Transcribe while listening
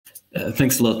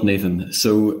Thanks a lot, Nathan.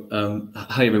 So,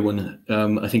 hi everyone.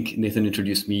 I think Nathan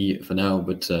introduced me for now,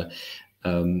 but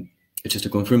um, just to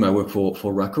confirm, I work for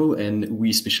Rahko, and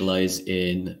we specialize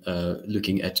in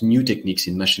looking at new techniques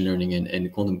in machine learning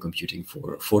and quantum computing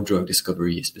for drug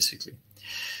discovery specifically.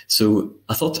 So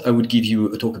I thought I would give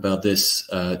you a talk about this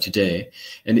today,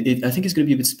 and I think it's going to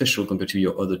be a bit special compared to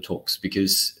your other talks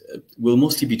because we'll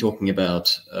mostly be talking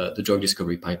about the drug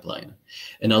discovery pipeline,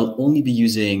 and I'll only be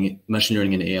using machine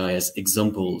learning and AI as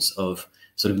examples of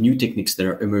sort of new techniques that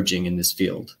are emerging in this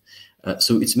field.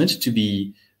 So it's meant to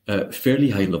be fairly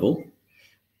high level.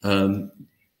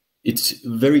 It's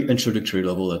very introductory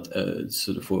level at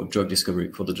sort of for the drug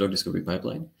discovery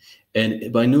pipeline,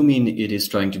 and by no means it is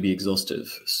trying to be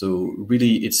exhaustive. So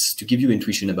really, it's to give you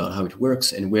intuition about how it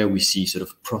works and where we see sort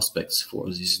of prospects for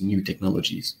these new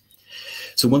technologies.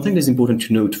 So one thing that's important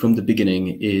to note from the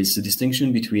beginning is the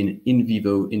distinction between in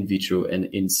vivo, in vitro, and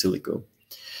in silico.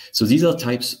 So these are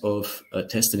types of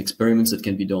tests and experiments that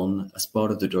can be done as part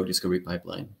of the drug discovery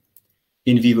pipeline.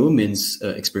 In vivo means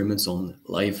experiments on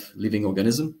live living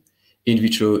organism. In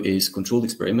vitro is controlled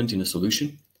experiment in a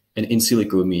solution, and in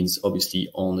silico means obviously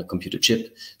on a computer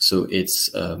chip. So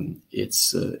it's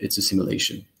a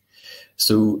simulation.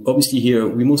 So obviously here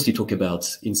we mostly talk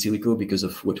about in silico because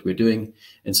of what we're doing,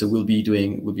 and so we'll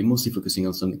be mostly focusing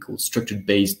on something called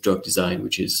structure-based drug design,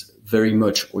 which is very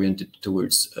much oriented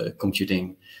towards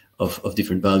computing of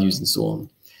different values and so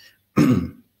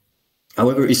on.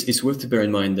 However, it's worth to bear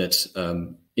in mind that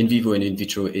in vivo and in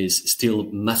vitro is still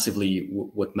massively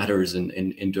what matters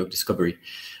in drug discovery.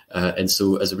 And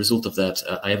so as a result of that,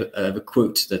 I have a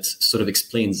quote that sort of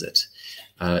explains it.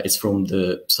 It's from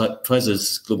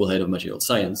Pfizer's global head of material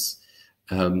science.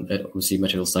 Obviously,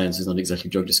 material science is not exactly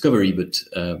drug discovery, but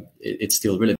it's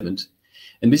still relevant.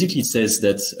 And basically it says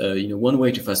that one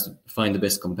way to find the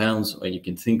best compounds, or you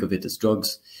can think of it as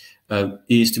drugs,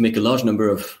 is to make a large number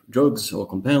of drugs or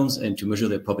compounds and to measure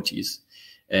their properties.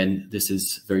 And this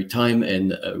is very time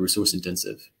and resource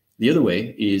intensive. The other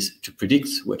way is to predict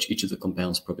what each of the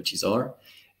compounds' properties are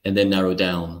and then narrow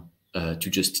down to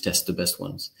just test the best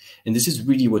ones. And this is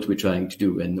really what we're trying to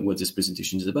do. And what this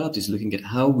presentation is about is looking at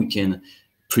how we can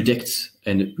predict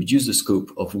and reduce the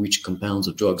scope of which compounds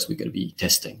or drugs we're going to be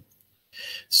testing.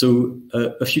 So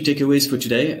a few takeaways for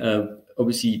today.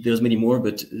 Obviously, there's many more,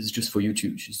 but it's just for you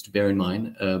to bear in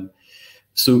mind.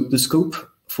 So the scope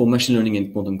for machine learning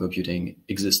and quantum computing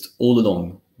exists all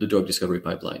along the drug discovery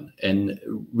pipeline. And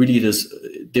really,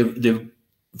 they're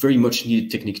very much needed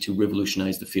technique to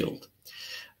revolutionize the field.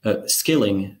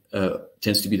 Scaling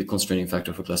tends to be the constraining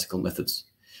factor for classical methods.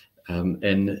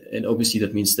 And obviously,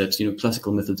 that means that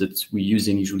classical methods that we're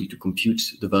using usually to compute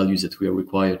the values that we are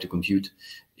required to compute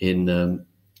in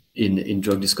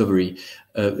drug discovery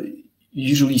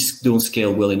usually don't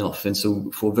scale well enough. And so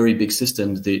for very big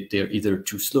systems, they're either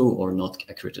too slow or not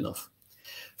accurate enough.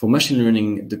 For machine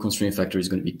learning, the constraining factor is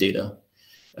going to be data.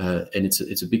 And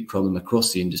it's a big problem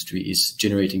across the industry is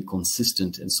generating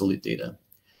consistent and solid data.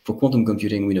 For quantum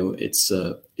computing, we know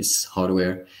it's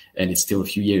hardware and it's still a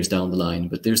few years down the line,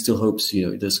 but there's still hopes,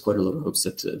 there's quite a lot of hopes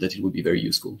that it will be very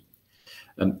useful.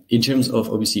 In terms of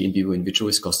obviously in vivo, in vitro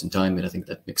is cost and time, and I think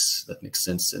that makes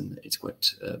sense and it's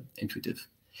quite intuitive.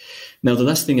 Now, the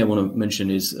last thing I want to mention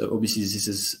is obviously this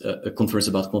is a conference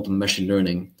about quantum machine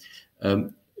learning.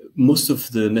 Most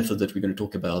of the methods that we're going to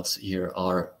talk about here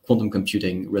are quantum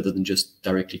computing rather than just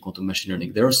directly quantum machine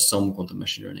learning. There are some quantum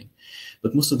machine learning,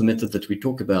 but most of the methods that we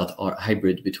talk about are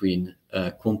hybrid between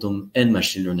quantum and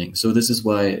machine learning. So this is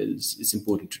why it's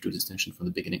important to do this distinction from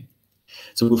the beginning.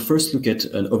 So we'll first look at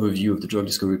an overview of the drug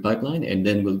discovery pipeline, and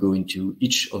then we'll go into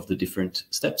each of the different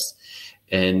steps.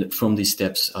 And from these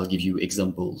steps, I'll give you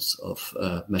examples of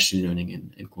machine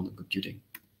learning and quantum computing.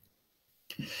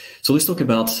 So let's talk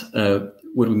about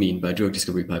what we mean by drug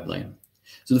discovery pipeline.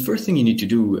 So the first thing you need to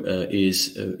do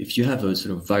is if you have a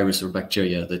sort of virus or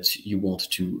bacteria that you want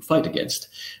to fight against,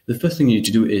 the first thing you need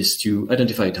to do is to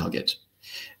identify a target.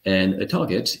 And a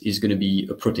target is going to be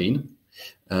a protein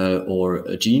or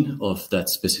a gene of that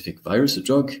specific virus, a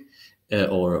drug,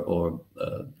 or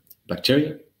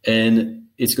bacteria. And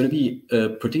it's going to be a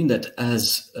protein that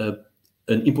has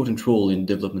an important role in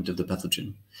development of the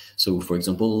pathogen. So, for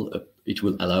example, it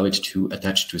will allow it to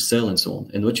attach to a cell and so on.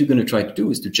 And what you're going to try to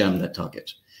do is to jam that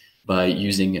target by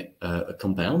using a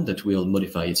compound that will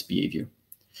modify its behavior.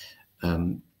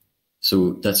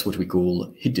 So that's what we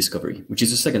call hit discovery, which is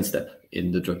the second step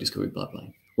in the drug discovery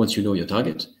pipeline. Once you know your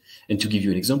target, and to give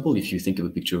you an example, if you think of a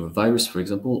picture of a virus, for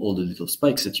example, all the little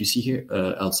spikes that you see here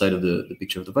outside of the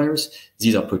picture of the virus,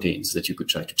 these are proteins that you could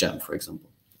try to jam, for example.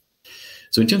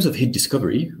 So in terms of hit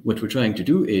discovery, what we're trying to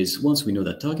do is, once we know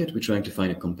that target, we're trying to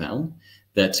find a compound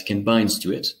that can bind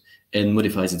to it and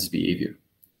modifies its behavior.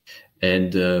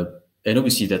 And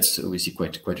obviously that's obviously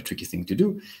quite a tricky thing to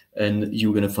do. And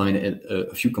you're going to find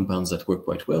a few compounds that work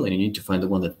quite well, and you need to find the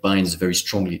one that binds very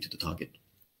strongly to the target.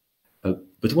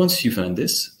 But once you find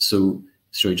this, so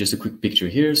sorry, just a quick picture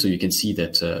here. So you can see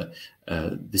that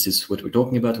this is what we're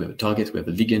talking about. We have a target, we have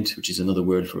a ligand, which is another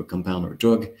word for a compound or a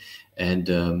drug, and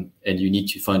you need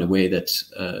to find a way that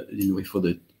for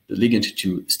the ligand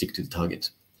to stick to the target.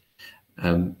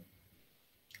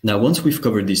 Now, once we've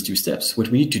covered these two steps, what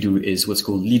we need to do is what's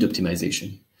called lead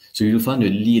optimization. So you'll find a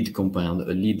lead compound,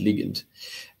 a lead ligand,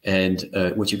 and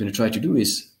what you're going to try to do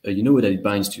is you know that it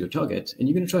binds to your target, and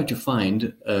you're going to try to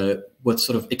find what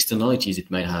sort of externalities it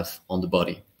might have on the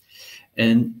body.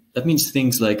 And that means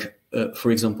things like, for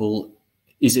example,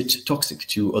 is it toxic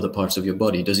to other parts of your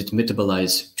body? Does it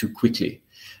metabolize too quickly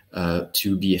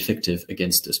to be effective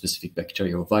against a specific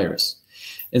bacteria or virus?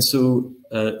 And so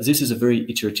this is a very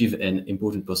iterative and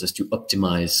important process to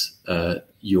optimize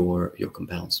your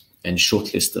compounds and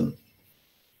shortlist them.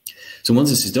 So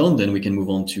once this is done, then we can move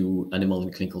on to animal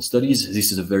and clinical studies.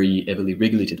 This is a very heavily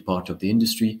regulated part of the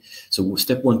industry. So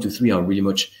step 1 to 3 are really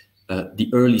much the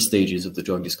early stages of the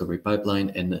drug discovery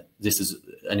pipeline. And this is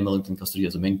animal and clinical study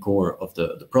as the main core of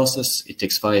the process. It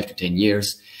takes 5 to 10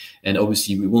 years. And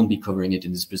obviously we won't be covering it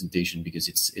in this presentation because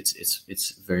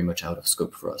it's very much out of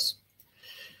scope for us.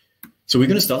 So we're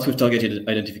going to start with targeted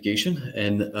identification,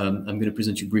 and I'm going to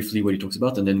present you briefly what it talks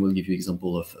about, and then we'll give you an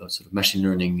example of sort of machine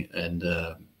learning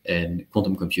and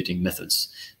quantum computing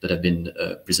methods that have been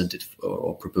presented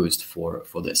or proposed for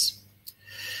this.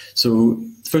 So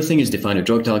the first thing is define a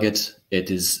drug target. It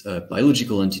is a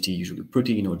biological entity, usually a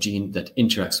protein or gene, that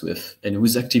interacts with and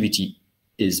whose activity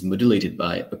is modulated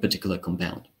by a particular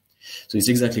compound. So it's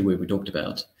exactly what we talked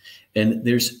about. And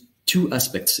there's two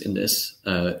aspects in this,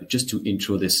 just to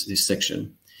intro this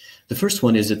section. The first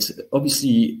one is that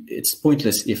obviously it's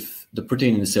pointless if the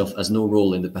protein in itself has no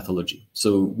role in the pathology.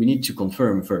 So we need to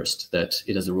confirm first that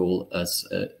it has a role as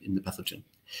in the pathogen.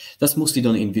 That's mostly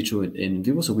done in vitro and in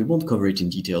vivo, so we won't cover it in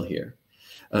detail here.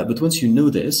 But once you know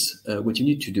this, what you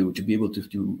need to do to be able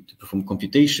to perform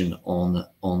computation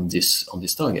on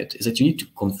this target is that you need to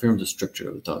confirm the structure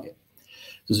of the target.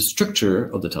 So the structure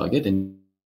of the target and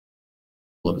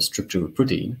of the structure of a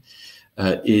protein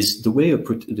is the way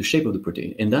the shape of the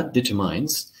protein, and that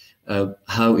determines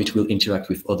how it will interact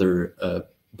with other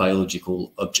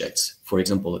biological objects, for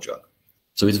example, a drug.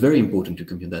 So it's very important to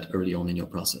compute that early on in your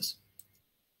process.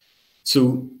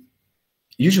 So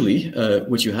usually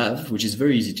what you have, which is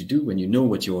very easy to do when you know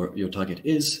what your target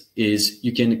is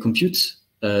you can compute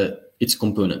its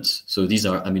components. So these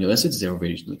are amino acids. They are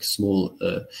very small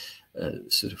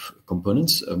sort of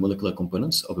components, molecular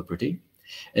components of a protein.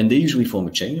 And they usually form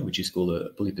a chain, which is called a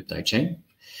polypeptide chain.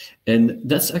 And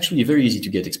that's actually very easy to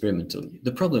get experimentally.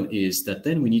 The problem is that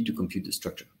then we need to compute the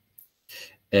structure.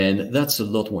 And that's a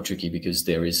lot more tricky because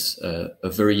there is a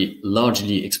very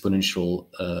largely exponentially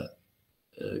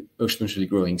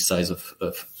growing size of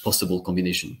possible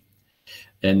combination.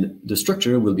 And the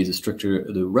structure will be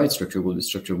the right structure will be the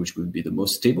structure which will be the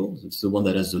most stable. It's the one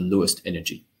that has the lowest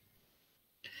energy.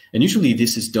 And usually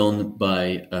this is done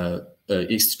by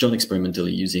it's done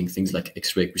experimentally using things like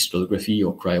X-ray crystallography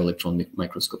or cryo-electron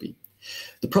microscopy.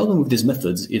 The problem with these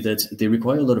methods is that they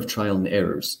require a lot of trial and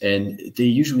errors, and they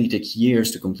usually take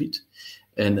years to complete.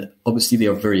 And obviously they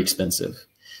are very expensive.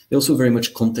 They're also very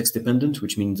much context dependent,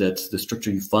 which means that the structure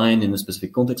you find in a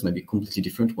specific context might be completely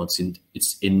different once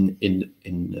it's in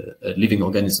a living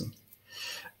organism.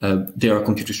 There are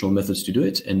computational methods to do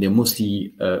it, and they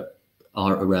mostly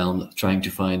are around trying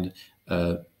to find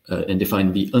and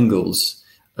define the angles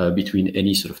between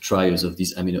any sort of trios of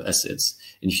these amino acids.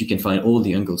 And if you can find all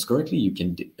the angles correctly, you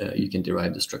can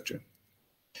derive the structure.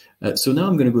 So now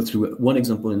I'm going to go through one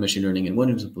example in machine learning and one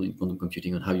example in quantum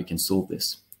computing on how you can solve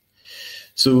this.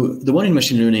 So the one in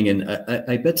machine learning, and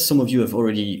I bet some of you have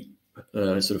already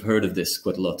sort of heard of this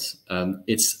quite a lot.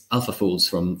 It's AlphaFolds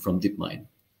from DeepMind.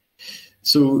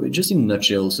 So just in a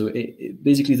nutshell, so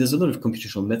basically there's a lot of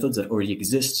computational methods that already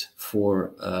exist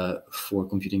for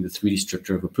computing the 3D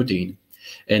structure of a protein.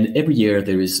 And every year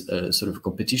there is a sort of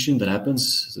competition that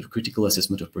happens, sort of critical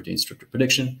assessment of protein structure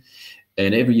prediction.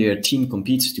 And every year a team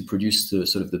competes to produce the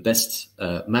sort of the best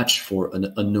match for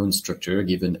an unknown structure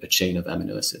given a chain of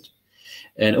amino acid.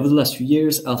 And over the last few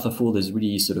years, AlphaFold has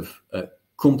really sort of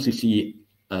completely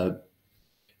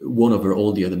won over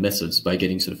all the other methods by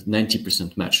getting sort of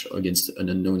 90% match against an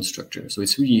unknown structure. So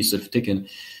it's really sort of given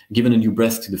a new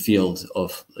breath to the field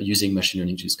of using machine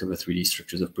learning to discover 3D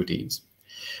structures of proteins.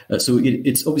 So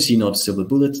it's obviously not a silver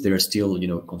bullet. There are still,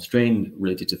 constraints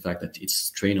related to the fact that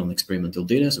it's trained on experimental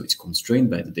data, so it's constrained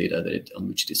by the data on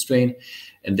which it is trained,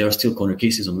 and there are still corner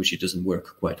cases on which it doesn't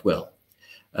work quite well.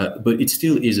 But it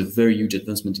still is a very huge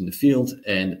advancement in the field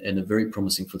and a very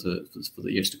promising for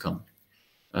the years to come.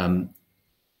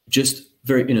 Just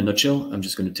very in a nutshell, I'm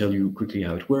just going to tell you quickly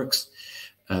how it works.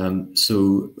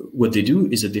 So what they do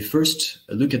is that they first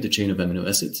look at the chain of amino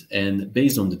acids, and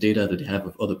based on the data that they have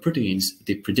of other proteins,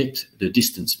 they predict the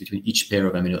distance between each pair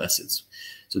of amino acids.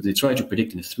 So they try to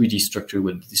predict in a 3D structure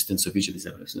what the distance of each of these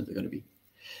amino acids are going to be.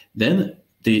 Then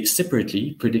they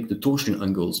separately predict the torsion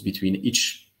angles between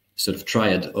each sort of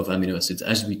triad of amino acids,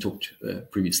 as we talked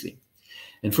previously.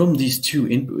 And from these two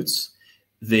inputs,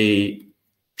 they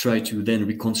try to then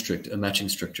reconstruct a matching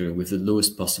structure with the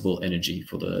lowest possible energy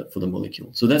for the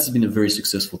molecule. So that's been a very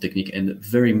successful technique, and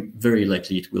very, very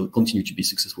likely it will continue to be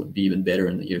successful and be even better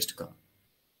in the years to come.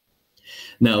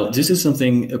 Now, this is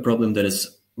a problem that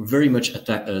has very much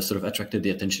sort of attracted the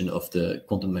attention of the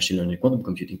quantum machine learning, quantum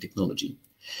computing technology.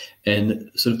 And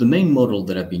sort of the main model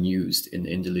that have been used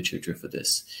in the literature for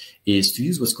this is to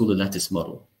use what's called a lattice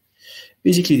model.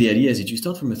 Basically, the idea is that you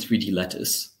start from a 3D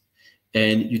lattice,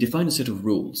 and you define a set of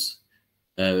rules.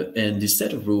 And this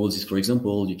set of rules is, for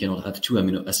example, you cannot have two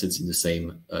amino acids in the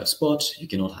same spot. You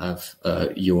cannot have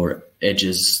your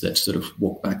edges that sort of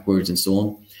walk backwards and so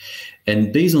on.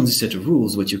 And based on this set of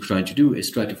rules, what you're trying to do is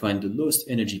try to find the lowest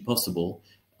energy possible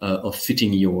of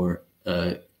fitting your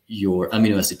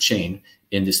amino acid chain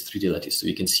in this 3D lattice. So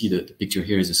you can see the picture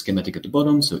here is a schematic at the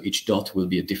bottom. So each dot will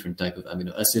be a different type of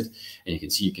amino acid. And you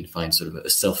can see you can find sort of a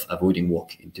self-avoiding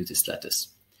walk into this lattice.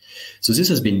 So this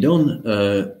has been done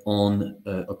on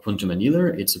a quantum annealer.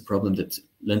 It's a problem that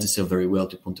lends itself very well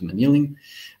to quantum annealing.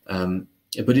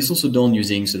 But it's also done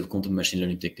using sort of quantum machine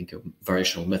learning technique of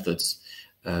variational methods,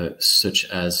 such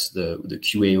as the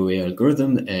QAOA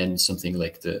algorithm and something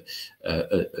like the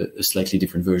slightly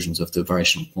different versions of the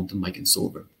variational quantum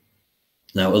eigensolver.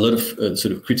 Now, a lot of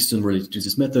sort of criticism related to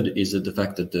this method is that the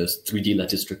fact that the 3D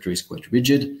lattice structure is quite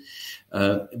rigid.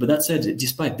 But that said,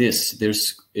 despite this,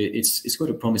 it's quite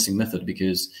a promising method,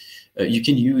 because you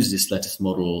can use this lattice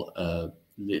model that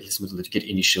you get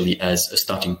initially as a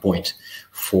starting point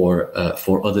for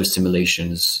other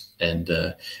simulations and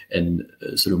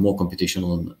sort of more computation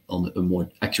on a more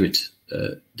accurate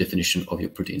definition of your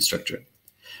protein structure.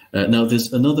 Now,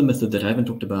 there's another method that I haven't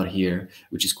talked about here,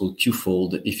 which is called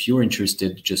QFold. If you're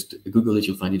interested, just Google it,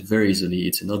 you'll find it very easily.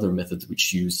 It's another method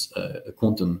which uses a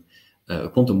quantum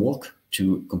walk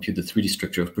to compute the 3D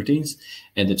structure of proteins,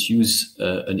 and that use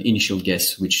an initial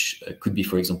guess, which could be,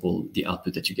 for example, the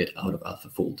output that you get out of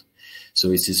AlphaFold. So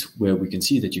this is where we can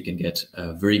see that you can get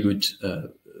very good,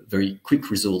 very quick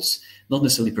results, not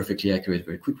necessarily perfectly accurate,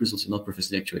 very quick results, and not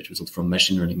perfectly accurate results from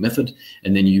machine learning method,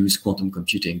 and then use quantum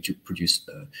computing to produce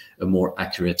a more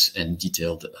accurate and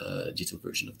detailed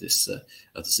version of this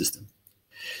of the system.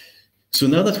 So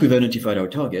now that we've identified our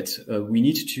target, we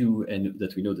need to, and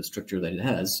that we know the structure that it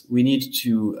has, we need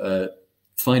to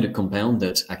find a compound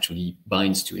that actually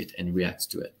binds to it and reacts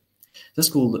to it. That's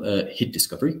called hit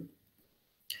discovery.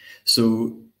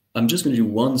 So I'm just going to do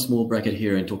one small bracket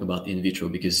here and talk about in vitro,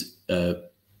 because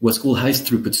what's called high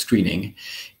throughput screening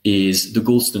is the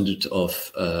gold standard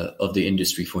of the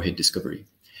industry for hit discovery.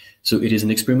 So it is an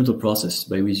experimental process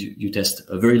by which you test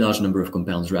a very large number of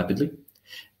compounds rapidly,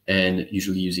 and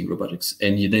usually using robotics.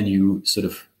 And then you sort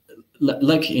of,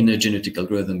 like in a genetic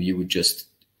algorithm, you would just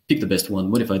pick the best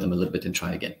one, modify them a little bit, and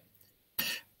try again.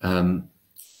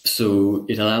 So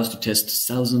it allows to test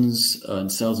thousands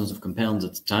and thousands of compounds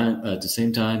at the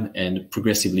same time, and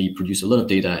progressively produce a lot of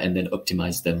data and then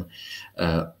optimize them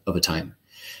over time.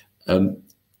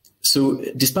 So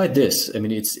despite this, I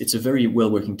mean, it's a very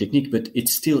well-working technique, but it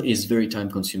still is very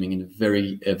time-consuming and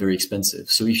very expensive.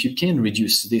 So if you can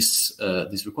reduce these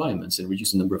requirements and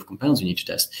reduce the number of compounds you need to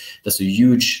test, that's a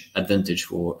huge advantage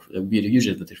for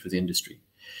the industry.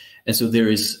 And so there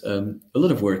is a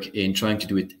lot of work in trying to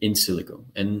do it in silico,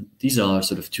 and these are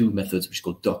sort of two methods which are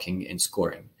called docking and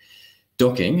scoring.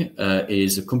 Docking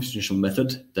is a computational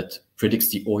method that predicts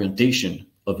the orientation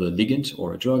of a ligand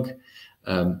or a drug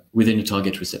within a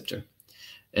target receptor.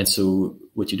 And so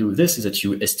what you do with this is that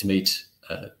you estimate,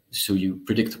 so you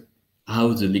predict how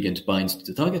the ligand binds to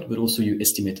the target, but also you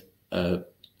estimate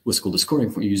what's called the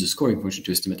scoring. You use a scoring function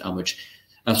to estimate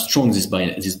how strong this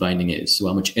binding is. So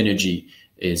how much energy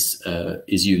is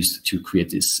used to create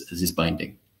this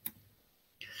binding.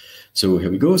 So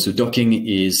here we go. So docking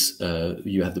is,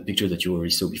 you have the picture that you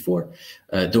already saw before.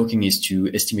 Docking is to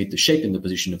estimate the shape and the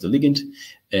position of the ligand.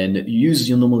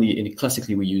 And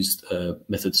classically we use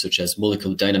methods such as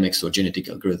molecular dynamics or genetic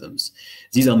algorithms.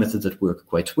 These are methods that work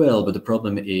quite well, but the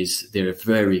problem is they're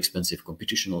very expensive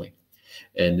computationally.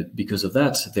 And because of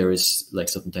that, there is like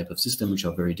certain type of system which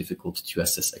are very difficult to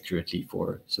assess accurately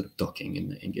for sort of docking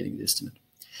and getting the estimate.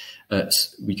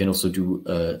 We can also do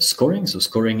scoring. So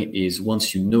scoring is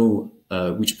once you know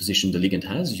which position the ligand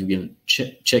has, you will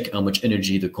check how much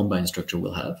energy the combined structure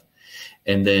will have.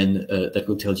 And then that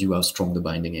will tell you how strong the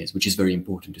binding is, which is very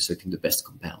important to selecting the best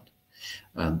compound.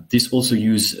 This also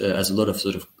has a lot of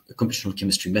sort of computational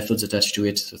chemistry methods attached to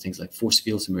it. So things like force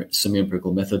field,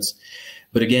 semi-empirical methods.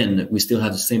 But again, we still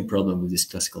have the same problem with these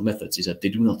classical methods, is that they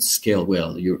do not scale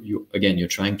well. You're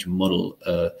trying to model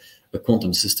a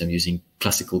quantum system using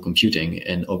classical computing,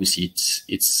 and obviously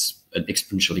it's an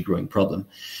exponentially growing problem.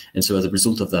 And so as a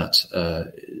result of that,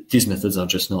 these methods are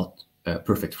just not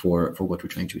perfect for what we're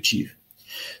trying to achieve.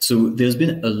 So there's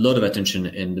been a lot of attention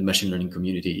in the machine learning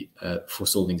community for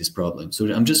solving this problem. So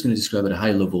I'm just going to describe at a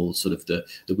high level sort of the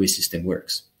way system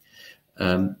works.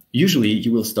 Usually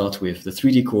you will start with the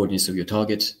 3D coordinates of your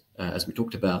target, as we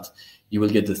talked about. You will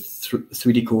get the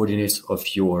 3D coordinates of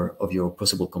your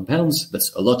possible compounds.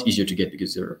 That's a lot easier to get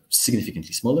because they're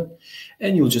significantly smaller.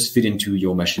 And you'll just fit into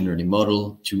your machine learning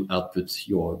model to output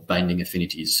your binding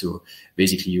affinities. So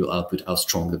basically you'll output how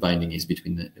strong the binding is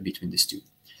between these two.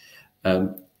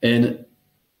 And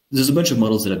there's a bunch of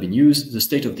models that have been used. The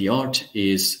state of the art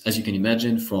is, as you can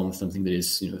imagine, from something that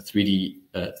is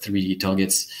 3D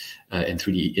targets and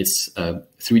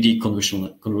 3D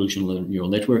convolutional neural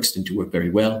networks tend to work very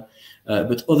well.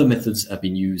 But other methods have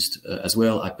been used as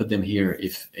well. I put them here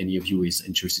if any of you is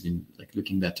interested in like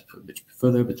looking that a bit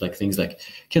further. But like things like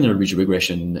canal ridge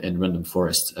regression and random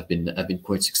forests have been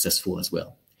quite successful as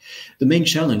well. The main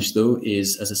challenge, though,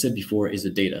 is, as I said before, is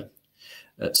the data.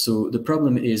 So the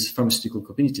problem is pharmaceutical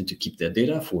companies tend to keep their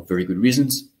data for very good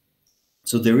reasons.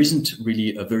 So there isn't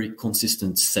really a very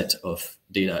consistent set of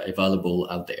data available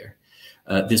out there.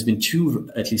 There's been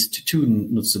at least two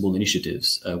noticeable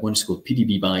initiatives. One is called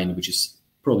PDB-Bind, which is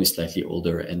probably slightly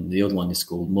older, and the other one is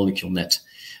called MoleculeNet,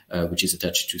 which is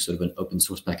attached to sort of an open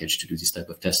source package to do this type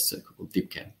of tests called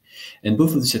DeepChem. And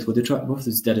both of these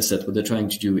data sets, what they're trying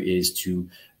to do is to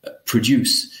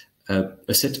produce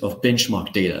a set of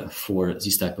benchmark data for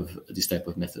this type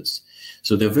of methods.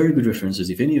 So they're very good references.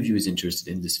 If any of you is interested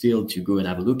in this field, to go and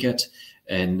have a look at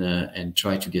and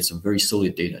try to get some very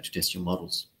solid data to test your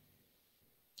models.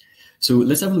 So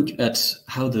let's have a look at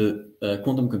how the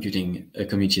quantum computing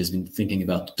community has been thinking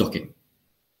about docking.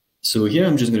 So here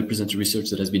I'm just going to present a research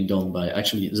that has been done by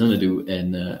actually Xanadu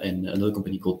and another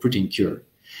company called Protein Cure.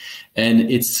 And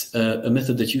it's a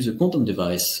method that uses a quantum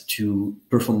device to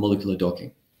perform molecular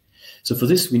docking. So for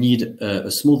this, we need a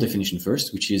small definition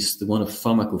first, which is the one of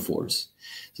pharmacophores.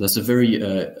 So that's a very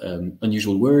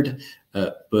unusual word,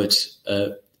 but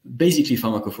basically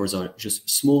pharmacophores are just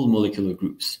small molecular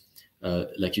groups.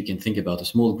 Like you can think about a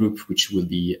small group, which will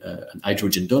be an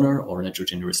hydrogen donor or a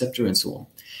nitrogen receptor and so on.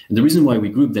 And the reason why we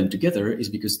group them together is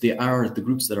because they are the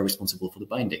groups that are responsible for the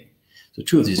binding. So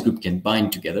two of these groups can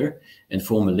bind together and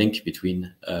form a link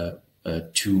between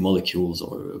two molecules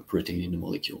or a protein in a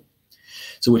molecule.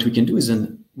 So what we can do is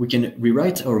then we can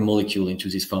rewrite our molecule into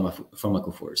these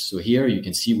pharmacophores. So here you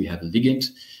can see we have a ligand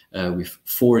with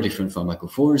 4 different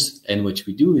pharmacophores. And what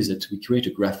we do is that we create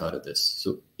a graph out of this.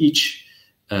 So each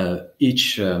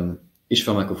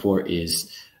pharmacophore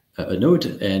is a node,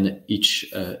 and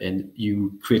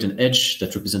you create an edge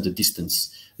that represents the distance,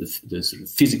 the sort of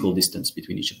physical distance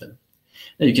between each of them.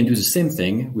 Now you can do the same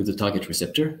thing with the target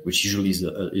receptor, which usually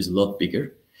is a lot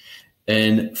bigger.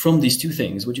 And from these two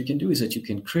things, what you can do is that you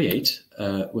can create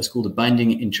what's called a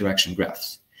binding interaction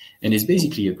graph. And it's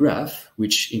basically a graph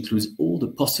which includes all the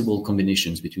possible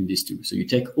combinations between these two. So you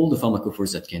take all the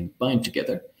pharmacophores that can bind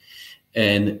together,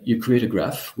 and you create a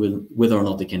graph with whether or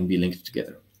not they can be linked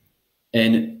together.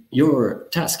 And your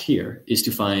task here is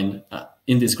to find,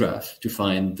 in this graph, to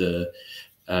find the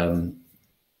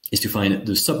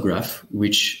subgraph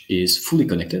which is fully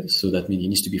connected. So that means it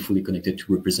needs to be fully connected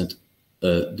to represent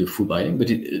the full binding, but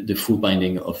the full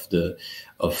binding of the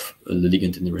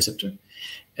ligand and the receptor,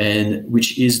 and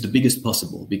which is the biggest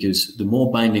possible, because the more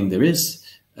binding there is,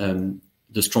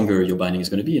 the stronger your binding is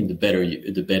going to be, and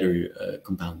the better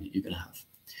compound you're going to have.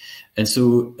 And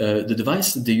so the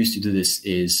device that they use to do this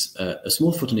is a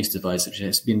small photonics device which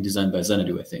has been designed by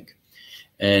Xanadu, I think.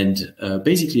 And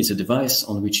basically, it's a device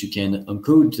on which you can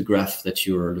encode the graph that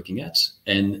you're looking at,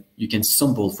 and you can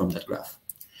sample from that graph.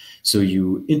 So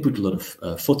you input a lot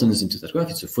of photons into that graph.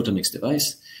 It's a photonics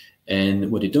device. And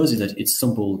what it does is that it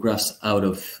samples graphs out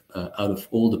of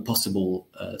all the possible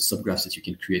subgraphs that you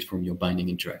can create from your binding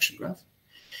interaction graph.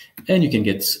 And you can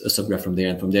get a subgraph from there.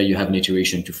 And from there, you have an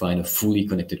iteration to find a fully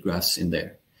connected graphs in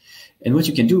there. And what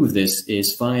you can do with this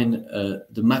is find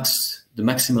the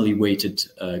maximally weighted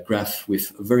graph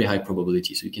with a very high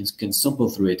probability. So you can sample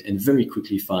through it and very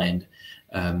quickly find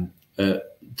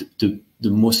the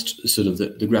most sort of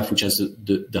the graph which has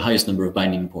the highest number of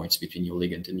binding points between your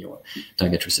ligand and your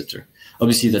target receptor.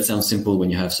 Obviously, that sounds simple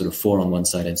when you have sort of 4 on one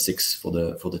side and 6 for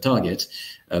the target,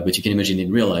 but you can imagine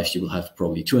in real life you will have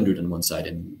probably 200 on one side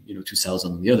and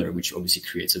 2,000 on the other, which obviously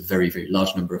creates a very, very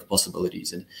large number of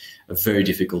possibilities and a very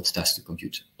difficult task to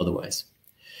compute otherwise.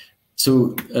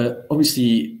 So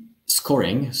obviously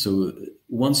scoring. So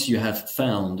once you have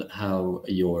found how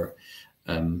your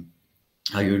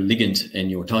ligand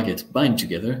and your target bind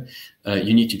together,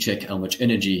 you need to check how much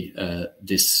energy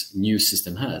this new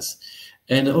system has.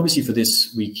 And obviously for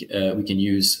this, we can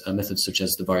use methods such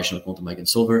as the variational quantum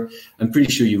eigensolver. I'm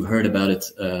pretty sure you've heard about it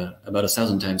about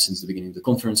 1,000 times since the beginning of the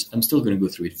conference. I'm still going to go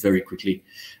through it very quickly.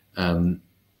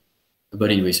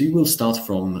 But anyway, so you will start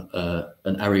from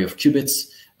an array of qubits,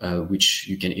 which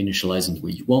you can initialize in the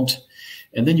way you want.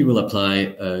 And then you will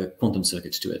apply a quantum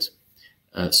circuit to it.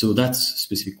 So that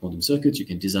specific quantum circuit, you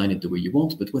can design it the way you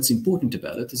want, but what's important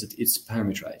about it is that it's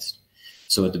parameterized.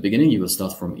 So at the beginning, you will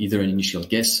start from either an initial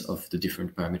guess of the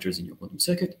different parameters in your quantum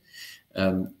circuit,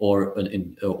 or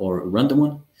a random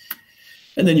one.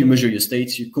 And then you measure your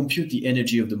states, you compute the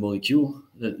energy of the molecule,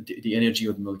 the energy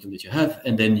of the molecule that you have,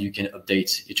 and then you can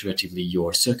update iteratively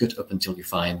your circuit up until you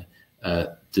find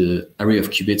the array of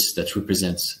qubits that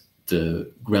represents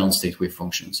the ground state wave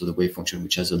function, so the wave function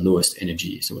which has the lowest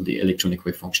energy, so the electronic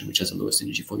wave function which has the lowest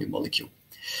energy for your molecule.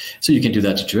 So you can do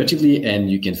that iteratively,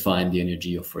 and you can find the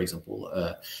energy of, for example,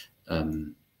 a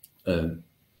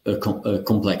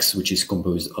complex which is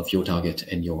composed of your target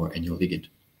and your ligand.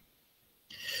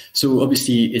 So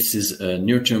obviously, this is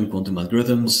near-term quantum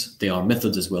algorithms. There are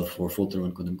methods as well for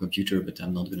fault-tolerant quantum computer, but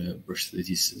I'm not going to brush through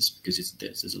these because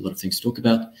there's a lot of things to talk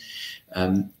about.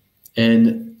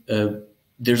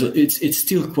 It's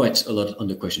still quite a lot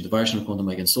under question. The variational quantum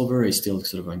eigensolver is still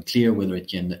sort of unclear whether it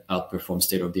can outperform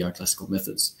state-of-the-art classical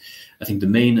methods. I think the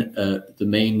main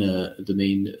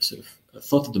sort of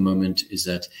thought at the moment is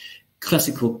that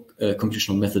classical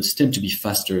computational methods tend to be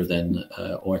faster than,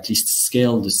 or at least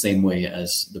scale the same way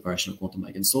as the variational quantum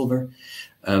eigensolver.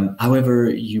 However,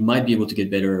 you might be able to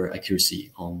get better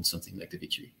accuracy on something like the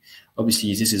VQE.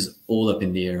 Obviously, this is all up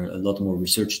in the air. A lot more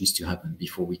research needs to happen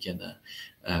before we can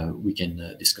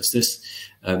discuss this.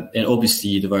 And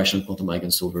obviously, the variational quantum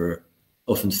eigensolver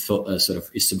often sort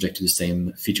of is subject to the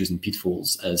same features and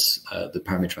pitfalls as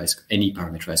any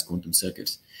parameterized quantum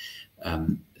circuit.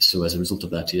 So as a result of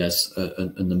that, it has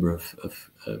a number of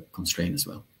constraints as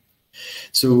well.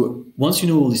 So once you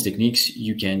know all these techniques,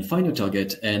 you can find your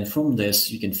target, and from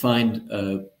this, you can find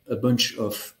a bunch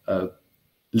of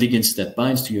ligands that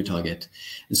binds to your target.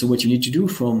 And so what you need to do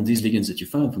from these ligands that you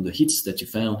found, from the hits that you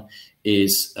found,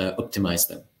 is optimize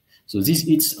them. So these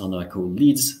hits are now called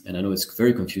leads, and I know it's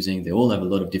very confusing. They all have a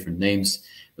lot of different names,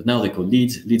 but now they're called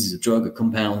leads. Leads is a drug, a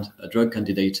compound, a drug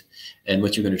candidate, and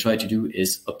what you're going to try to do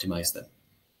is optimize them.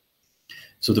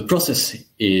 So the process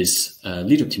is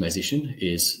lead optimization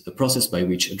is the process by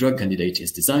which a drug candidate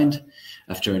is designed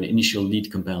after an initial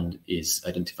lead compound is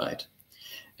identified.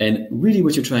 And really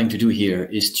what you're trying to do here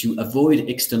is to avoid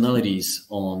externalities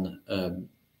on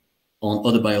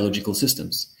other biological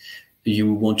systems.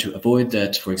 You want to avoid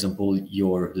that, for example,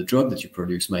 the drug that you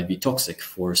produce might be toxic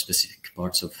for specific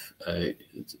parts of the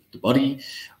body,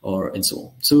 and so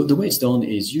on. So the way it's done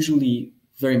is usually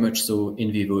very much so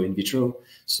in vivo, in vitro,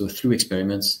 so through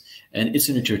experiments, and it's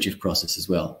an iterative process as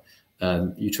well.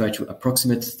 You try to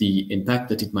approximate the impact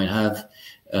that it might have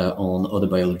on other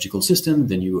biological systems,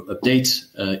 then you update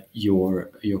your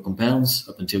compounds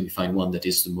up until you find one that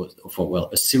is the most,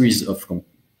 a series of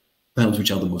compounds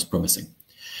which are the most promising.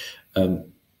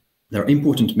 There are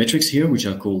important metrics here, which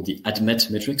are called the ADMET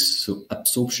metrics, so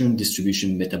absorption,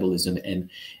 distribution, metabolism, and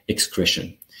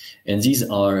excretion. And these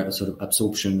are sort of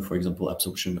absorption, for example,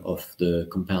 absorption of the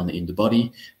compound in the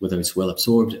body, whether it's well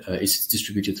absorbed, it's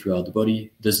distributed throughout the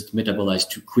body, does it metabolize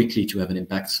too quickly to have an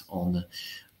impact on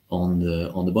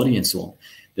the body, and so on.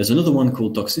 There's another one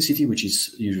called toxicity, which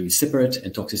is usually separate,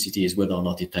 and toxicity is whether or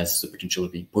not it has the potential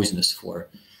of being poisonous for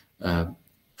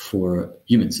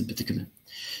humans in particular.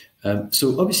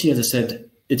 So obviously, as I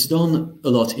said, it's done a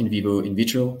lot in vivo, in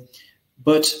vitro,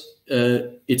 but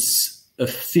it's a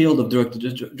field of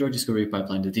drug discovery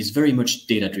pipeline that is very much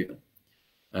data-driven.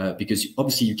 because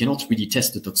obviously you cannot really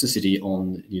test the toxicity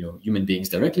on human beings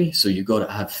directly. So you got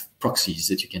to have proxies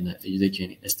that you can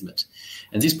estimate,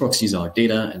 and these proxies are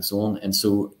data and so on. And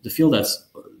so the field has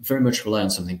very much rely on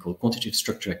something called quantitative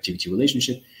structure activity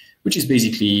relationship, which is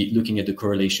basically looking at the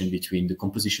correlation between the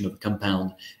composition of a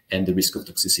compound and the risk of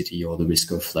toxicity or the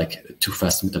risk of like too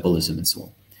fast metabolism and so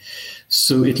on.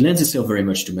 So it lends itself very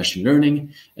much to machine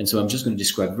learning. And so I'm just going to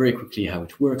describe very quickly how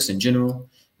it works in general,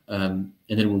 and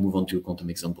then we'll move on to a quantum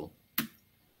example.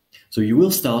 So you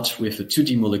will start with a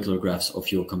 2D molecular graphs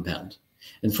of your compound.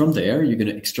 And from there, you're going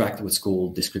to extract what's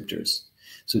called descriptors.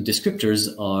 So descriptors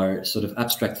are sort of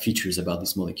abstract features about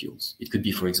these molecules. It could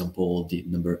be, for example,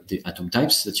 the atom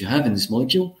types that you have in this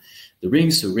molecule, the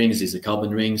rings. So rings is a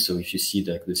carbon ring. So if you see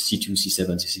the C2, C7,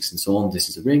 C6, and so on, this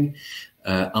is a ring.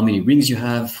 How many rings you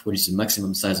have, what is the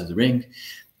maximum size of the ring.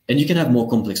 And you can have more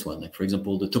complex one, like for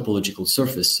example, the topological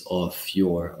surface of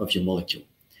your molecule.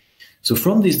 So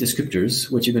from these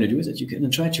descriptors, what you're going to do is that you can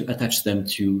try to attach them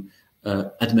to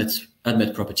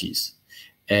ADMET properties.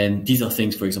 And these are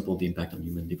things, for example, the impact on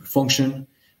human liver function,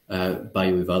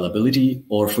 bioavailability,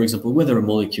 or for example, whether a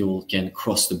molecule can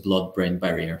cross the blood-brain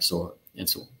barrier, and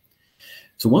so on.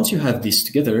 So once you have this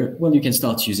together, well, you can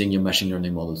start using your machine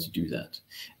learning model to do that.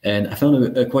 And I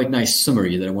found a quite nice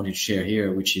summary that I wanted to share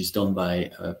here, which is done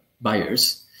by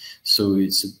Bayer's. So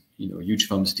it's a huge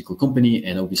pharmaceutical company,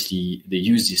 and obviously they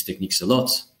use these techniques a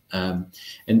lot.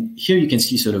 And here you can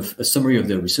see sort of a summary of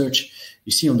their research.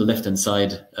 You see on the left-hand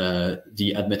side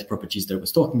the ADMET properties that I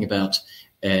was talking about,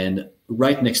 and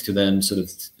right next to them, sort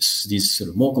of these sort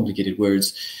of more complicated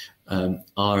words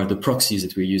are the proxies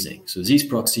that we're using. So these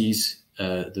proxies,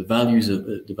 the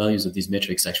values of these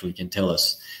metrics actually can tell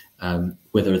us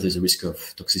whether there's a risk of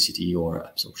toxicity or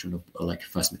absorption of like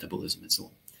fast metabolism and so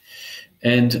on.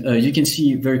 And you can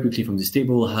see very quickly from this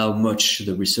table how much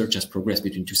the research has progressed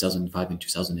between 2005 and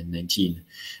 2019.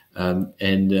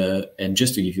 And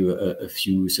just to give you a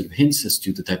few sort of hints as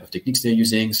to the type of techniques they're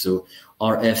using. So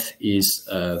RF is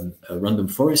a random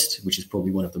forest, which is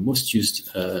probably one of the most used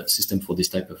system for this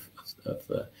type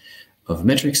of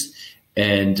metrics.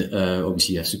 And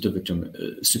obviously you have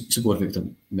support vector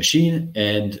machine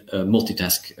and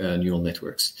multitask neural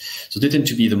networks. So they tend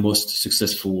to be the most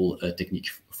successful technique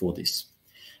for this.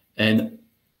 And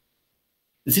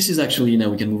this is actually, now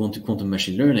we can move on to quantum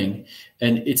machine learning.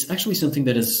 And it's actually something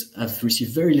that has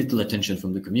received very little attention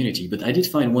from the community. But I did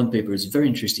find one paper, it's a very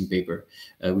interesting paper,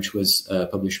 which was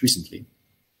published recently,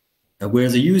 where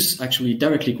they use actually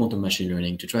directly quantum machine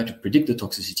learning to try to predict the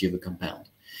toxicity of a compound.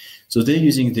 So they're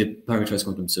using the parameterized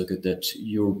quantum circuit that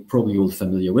you're probably all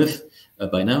familiar with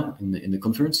by now in the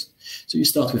conference. So you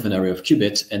start with an array of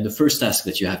qubits, and the first task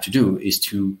that you have to do is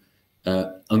to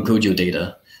encode your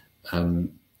data,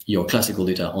 your classical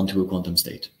data, onto a quantum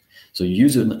state. So you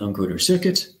use an encoder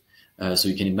circuit. So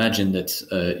you can imagine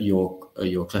that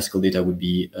your classical data would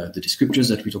be the descriptors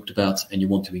that we talked about, and you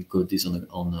want to encode this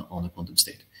on a quantum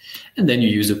state. And then you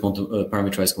use a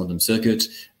parameterized quantum circuit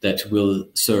that will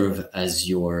serve as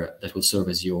your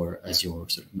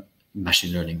sort of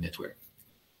machine learning network.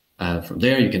 From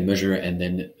there, you can measure and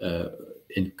then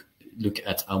look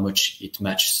at how much it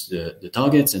matches the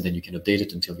targets, and then you can update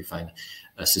it until you find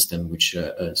a system which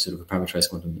sort of a parameterized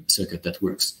quantum circuit that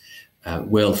works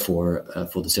well for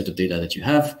the set of data that you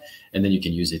have, and then you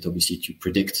can use it obviously to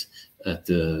predict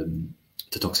the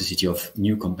toxicity of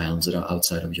new compounds that are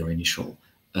outside of your initial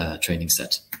training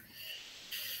set.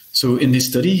 So in this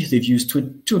study, they've used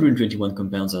 221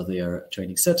 compounds out of their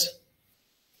training set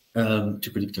to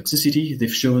predict toxicity.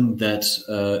 They've shown that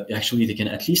actually they can,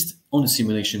 at least on a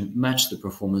simulation, match the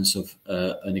performance of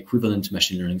an equivalent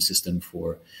machine learning system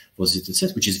for this data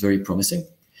set, which is very promising.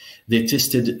 They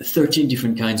tested 13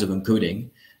 different kinds of encoding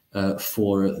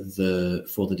for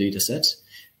the data set,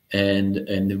 and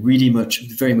really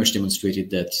very much demonstrated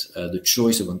that the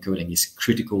choice of encoding is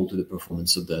critical to the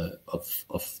performance of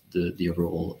the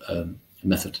overall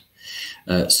method.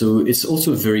 So it's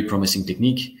also a very promising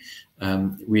technique,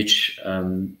 which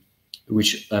I'm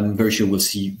very sure we'll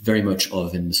see very much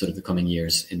of in sort of the coming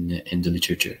years in the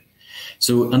literature.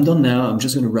 So I'm done now. I'm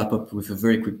just going to wrap up with a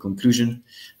very quick conclusion.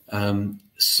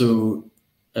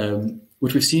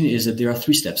 What we've seen is that there are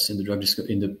 3 steps in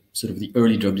the sort of the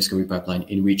early drug discovery pipeline,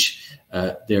 in which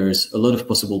there's a lot of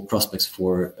possible prospects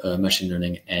for machine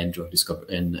learning and drug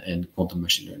discovery and quantum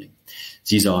machine learning.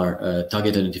 These are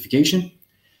target identification,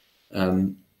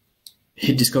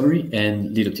 hit discovery,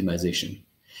 and lead optimization.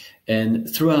 And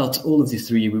throughout all of the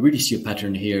 3, we really see a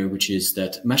pattern here, which is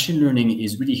that machine learning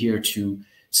is really here to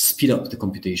speed up the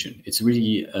computation. It's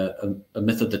really a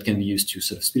method that can be used to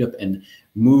sort of speed up and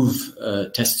move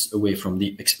tests away from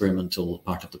the experimental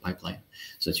part of the pipeline,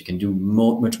 so that you can do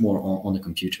much more on the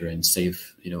computer and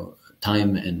save,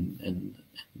 time and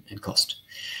cost.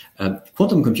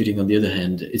 Quantum computing, on the other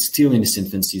hand, it's still in its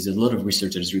infancy. There's a lot of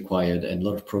research that is required and a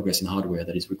lot of progress in hardware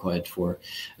that is required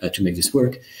to make this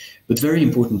work. But very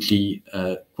importantly,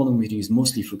 quantum computing is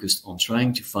mostly focused on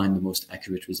trying to find the most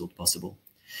accurate result possible.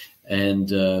 And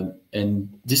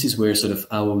this is where sort of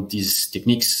how these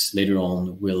techniques later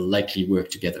on will likely work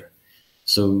together.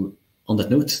 So on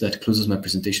that note, that closes my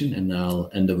presentation, and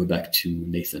I'll hand over back to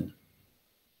Nathan.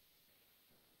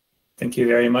 Thank you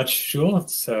very much, Jules.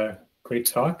 It's a great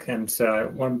talk. And I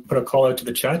want to put a call out to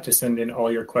the chat to send in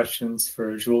all your questions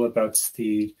for Jules about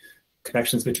the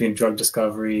connections between drug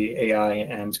discovery, AI,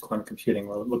 and quantum computing.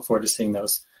 We'll look forward to seeing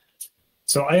those.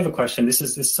 So I have a question. This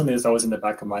is something that's always in the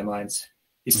back of my mind.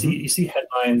 You see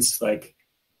headlines like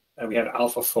we have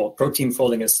AlphaFold, protein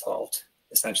folding is solved.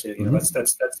 Essentially, that's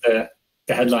the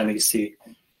headline that you see.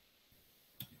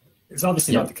 It's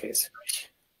obviously not the case.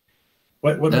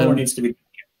 What more needs to be?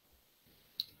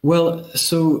 Well,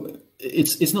 so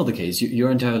it's not the case.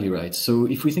 You're entirely right. So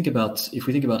if we think about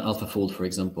AlphaFold, for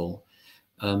example,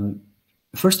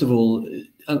 first of all,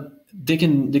 they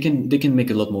can make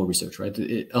a lot more research, right?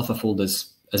 AlphaFold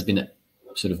has been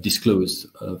sort of disclosed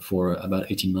for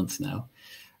about 18 months now.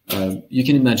 You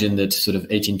can imagine that sort of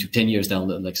 18 to 10 years down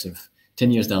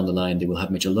the line, they will have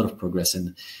made a lot of progress,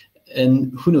 and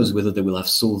who knows whether they will have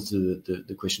solved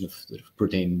the question of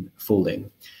protein folding.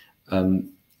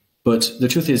 But the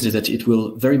truth is that it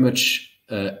will very much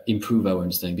improve our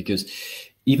understanding, because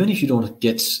even if you don't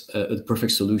get a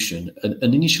perfect solution,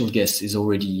 an initial guess is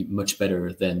already much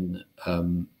better than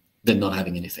not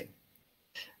having anything.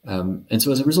 And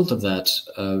so as a result of that,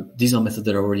 these are methods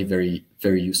that are already very,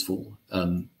 very useful.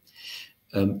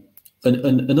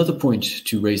 Another point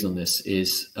to raise on this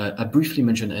is I briefly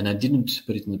mentioned, and I didn't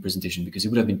put it in the presentation because it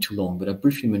would have been too long, but I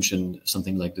briefly mentioned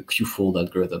something like the QFold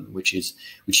algorithm, which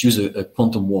uses a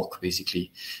quantum walk,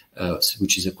 basically,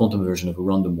 which is a quantum version of a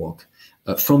random walk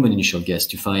from an initial guess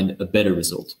to find a better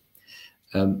result.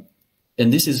 And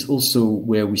this is also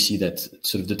where we see that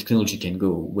sort of the technology can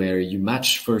go, where you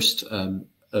match first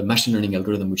a machine learning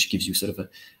algorithm, which gives you sort of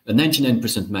a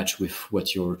 99% match with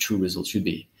what your true result should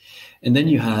be. And then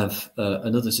you have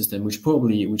another system which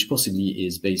possibly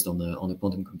is based on a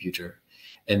quantum computer,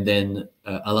 and then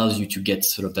allows you to get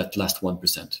sort of that last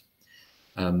 1%.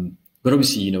 But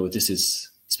obviously, this is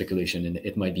speculation, and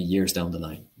it might be years down the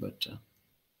line. But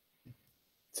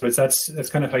so that's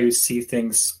kind of how you see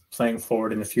things playing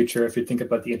forward in the future. If you think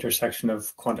about the intersection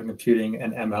of quantum computing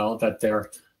and ML, that they're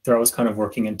always kind of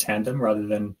working in tandem rather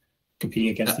than competing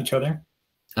against each other.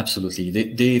 Absolutely.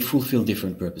 They fulfill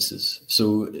different purposes.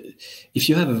 So if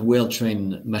you have a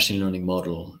well-trained machine learning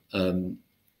model, and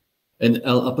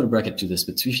I'll put a bracket to this,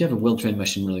 but if you have a well-trained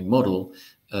machine learning model,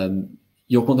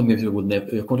 your quantum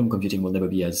computing will never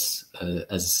be as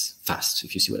fast,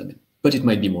 if you see what I mean. But it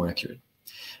might be more accurate.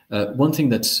 One thing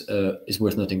that is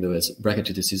worth noting, though, as a bracket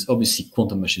to this, is obviously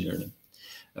quantum machine learning,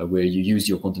 where you use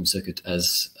your quantum circuit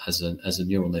as a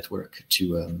neural network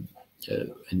to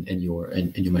and your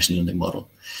machine learning model.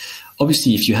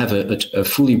 Obviously, if you have a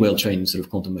fully well-trained sort of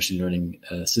quantum machine learning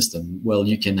system, well,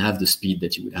 you can have the speed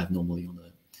that you would have normally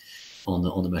on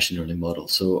the machine learning model.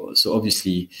 So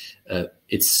obviously,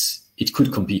 it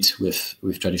could compete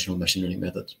with traditional machine learning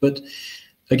methods. But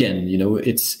again,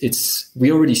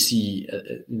 we already see,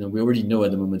 we already know at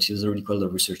the moment, there's already quite a lot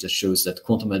of research that shows that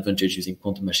quantum advantage using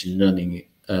quantum machine learning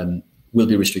will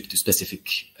be restricted to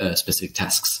specific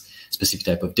tasks, specific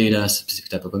type of data, specific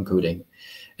type of encoding.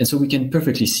 And so we can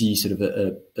perfectly see sort of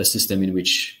a system in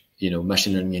which,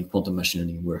 machine learning and quantum machine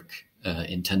learning work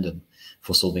in tandem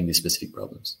for solving these specific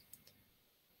problems.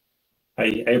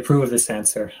 I approve of this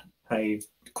answer.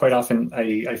 Quite often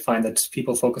I find that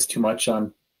people focus too much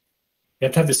on, you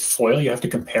have to have this foil, you have to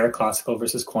compare classical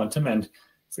versus quantum, and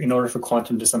in order for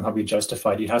quantum to somehow be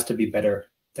justified, it has to be better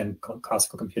than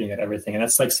classical computing at everything. And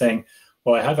that's like saying,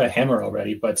 well, I have a hammer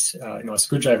already, but a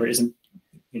screwdriver isn't,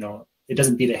 it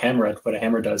doesn't beat a hammer at what a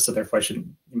hammer does, so therefore I shouldn't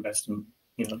invest in,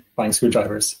 buying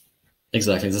screwdrivers.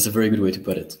 Exactly, that's a very good way to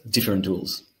put it. Different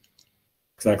tools.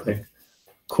 Exactly.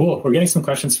 Cool. We're getting some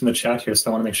questions from the chat here, so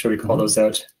I want to make sure we call those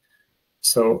out.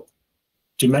 So,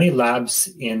 do many labs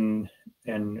in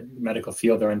the medical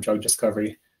field or in drug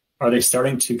discovery, are they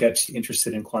starting to get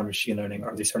interested in quantum machine learning?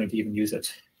 Are they starting to even use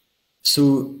it?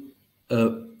 So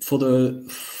for the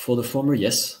former,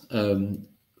 yes.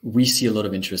 We see a lot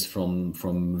of interest from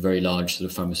very large sort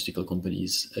of pharmaceutical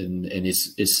companies, and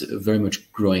it's very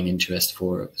much growing interest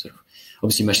for sort of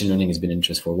Obviously, machine learning has been an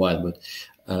interest for a while,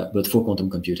 but for quantum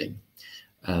computing.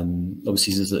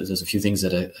 Obviously, there's a few things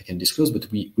that I can disclose,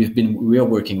 but we are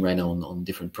working right now on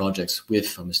different projects with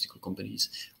pharmaceutical companies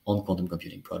on quantum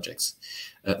computing projects.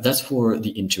 That's for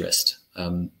the interest.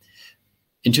 In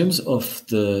terms of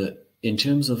the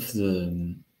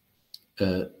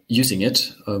using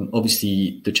it,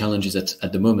 obviously the challenge is that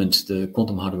at the moment the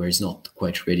quantum hardware is not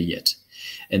quite ready yet.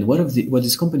 And what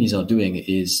these companies are doing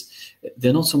is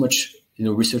they're not so much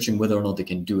researching whether or not they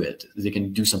can do it. They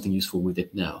can do something useful with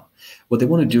it now. What they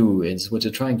want to do is, what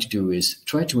they're trying to do is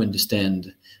try to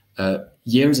understand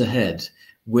years ahead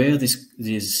where this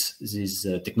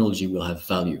technology will have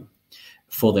value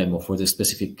for them or for the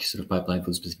specific sort of pipeline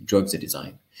for the specific drugs they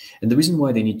design. And the reason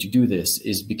why they need to do this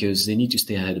is because they need to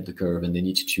stay ahead of the curve, and they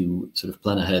need to sort of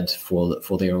plan ahead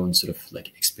for their own sort of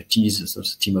like expertise, a sort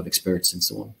of team of experts and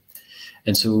so on.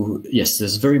 And so, yes,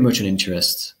 there's very much an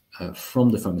interest from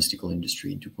the pharmaceutical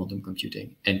industry into quantum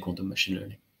computing and quantum machine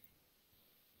learning.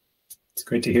 It's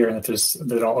great to hear that there's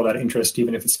all that interest,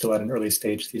 even if it's still at an early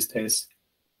stage these days.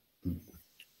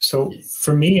 So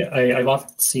for me, I've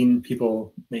often seen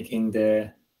people making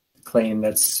the claim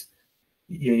that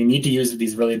you need to use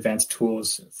these really advanced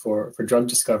tools for drug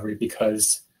discovery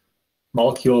because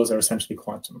molecules are essentially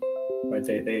quantum, right?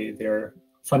 They're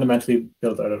fundamentally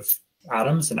built out of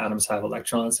atoms, and atoms have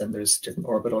electrons, and there's different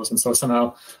orbitals, and so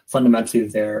somehow fundamentally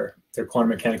they're quantum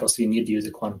mechanical, so you need to use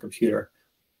a quantum computer.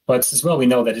 But as well, we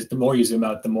know that the more you zoom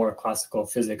out, the more classical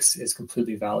physics is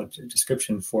completely valid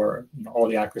description for all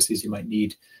the accuracies you might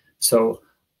need. So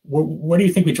where do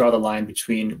you think we draw the line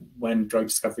between when drug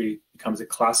discovery becomes a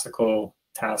classical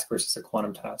task versus a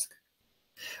quantum task?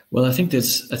 Well, I think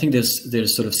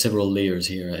there's sort of several layers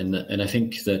here, and I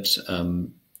think that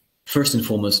first and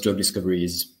foremost, drug discovery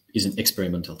is an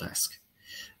experimental task.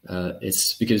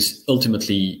 It's because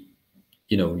ultimately,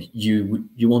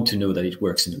 you want to know that it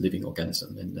works in a living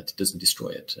organism and that it doesn't destroy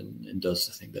it and does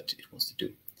the thing that it wants to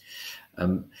do.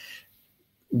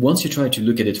 Once you try to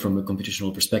look at it from a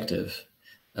computational perspective,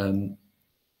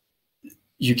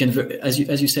 you can, as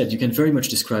you said, you can very much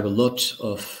describe a lot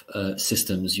of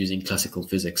systems using classical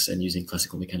physics and using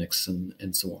classical mechanics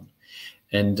and so on.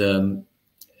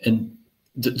 And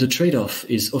the trade-off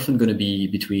is often going to be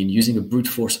between using a brute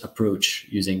force approach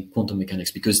using quantum mechanics,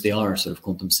 because they are sort of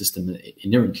quantum system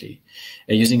inherently,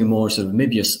 and using a more sort of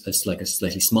maybe a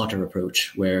slightly smarter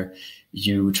approach where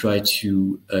you try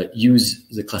to use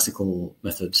the classical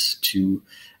methods to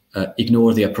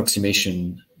ignore the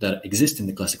approximation that exist in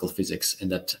the classical physics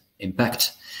and that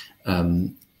impact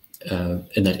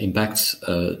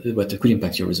what could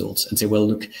impact your results, and say, well,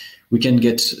 look, we can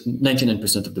get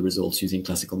 99% of the results using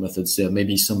classical methods. There may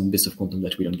be some bits of quantum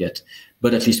that we don't get,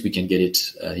 but at least we can get it,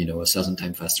 1,000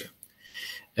 times faster.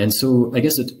 And so I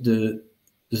guess that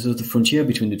the frontier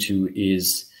between the two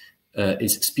is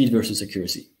speed versus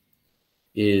accuracy.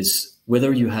 Is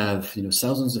whether you have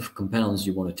thousands of compounds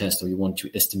you want to test or you want to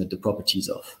estimate the properties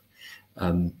of,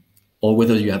 or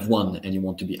whether you have one and you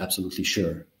want to be absolutely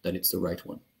sure that it's the right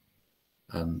one.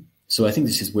 So I think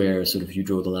this is where sort of you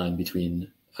draw the line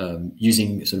between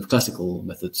using sort of classical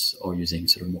methods or using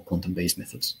sort of more quantum-based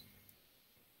methods.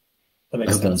 That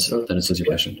makes sense. That answers your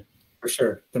question. For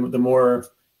sure. The more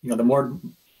the more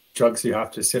drugs you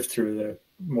have to sift through, the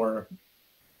more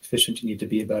efficient you need to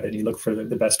be about it. You look for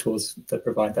the best tools that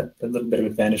provide that a little bit of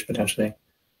advantage potentially.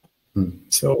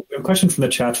 So a question from the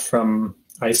chat from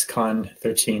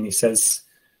IceCon13. He says,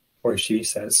 or she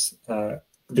says,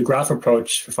 the graph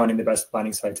approach for finding the best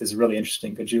binding sites is really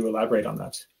interesting. Could you elaborate on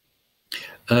that?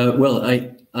 Well,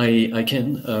 I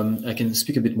can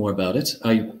speak a bit more about it.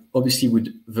 I obviously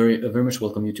would very much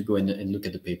welcome you to go and look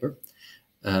at the paper.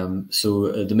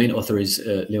 So the main author is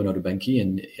Leonardo Banchi,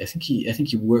 and I think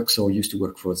he works or used to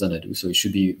work for Xanadu, so it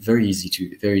should be very easy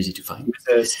to find. He was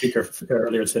a speaker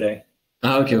earlier today.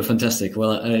 Okay, well, fantastic.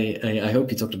 Well, I hope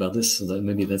he talked about this, so that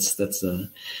maybe that's the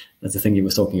thing he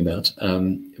was talking about.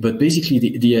 But basically,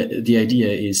 the idea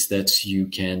is that you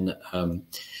can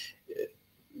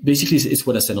basically it's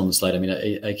what I said on the slide. I mean,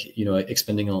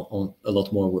 expanding on a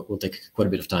lot more will take quite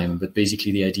a bit of time. But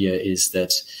basically, the idea is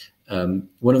that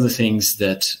one of the things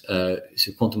that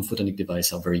quantum photonic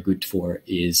devices are very good for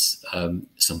is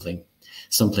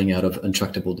sampling out of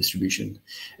untractable distribution.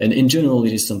 And in general,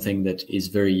 it is something that is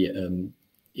very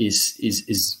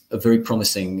is a very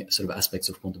promising sort of aspects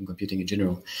of quantum computing in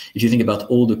general. If you think about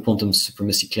all the quantum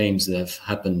supremacy claims that have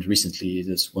happened recently,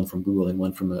 there's one from Google and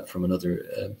one from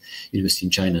another university in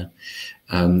China.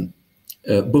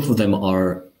 Both of them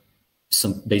are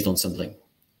based on sampling.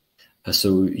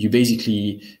 So you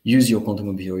basically use your quantum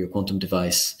computer or your quantum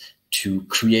device to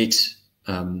create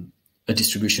a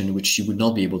distribution which you would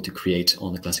not be able to create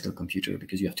on a classical computer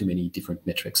because you have too many different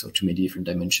metrics or too many different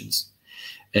dimensions,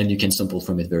 and you can sample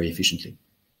from it very efficiently.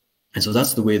 And so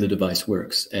that's the way the device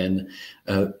works. And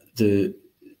the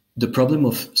problem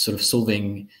of sort of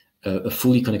solving a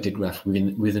fully connected graph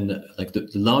within like the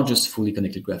largest fully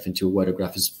connected graph into a wider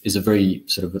graph is a very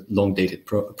sort of long dated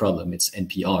problem. It's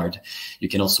NP-hard. You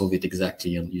cannot solve it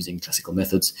exactly using classical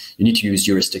methods. You need to use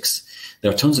heuristics.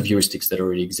 There are tons of heuristics that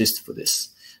already exist for this.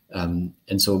 And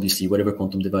so obviously whatever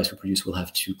quantum device we produce will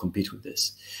have to compete with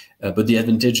this. But the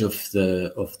advantage of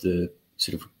the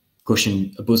sort of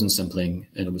Gaussian boson sampling,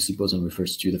 and obviously boson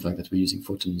refers to the fact that we're using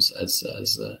photons as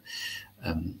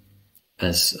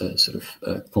a sort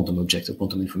of quantum object or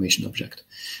quantum information object.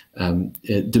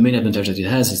 The main advantage that it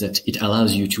has is that it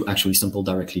allows you to actually sample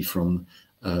directly from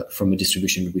a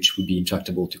distribution which would be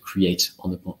intractable to create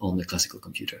on the classical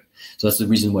computer. So that's the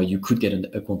reason why you could get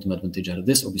a quantum advantage out of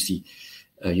this. Obviously,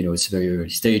 it's a very early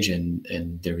stage,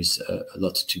 and there is a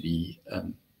lot to be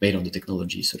made on the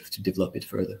technology sort of to develop it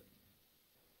further.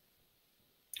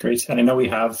 Great. And I know we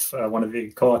have one of the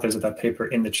co-authors of that paper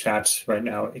in the chat right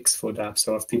now, Ixfodap.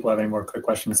 So if people have any more quick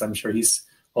questions, I'm sure he's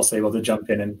also able to jump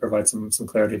in and provide some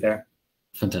clarity there.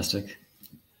 Fantastic.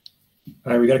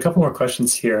 All right, we got a couple more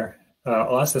questions here.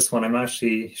 I'll ask this one. I'm not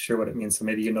actually sure what it means, so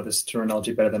maybe you know this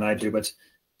terminology better than I do, but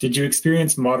did you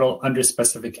experience model under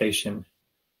specification?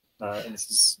 And this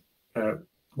is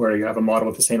where you have a model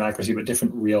with the same accuracy but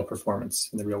different real performance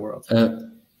in the real world.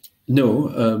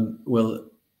 No. Well,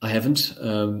 I haven't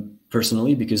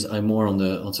personally, because I'm more on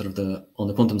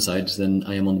the quantum side than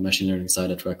I am on the machine learning side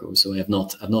at Rahko. So I've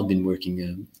not been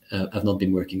working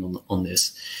on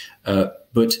this.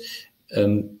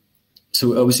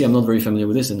 So obviously I'm not very familiar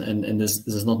with this, and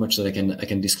there's not much that I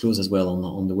can disclose as well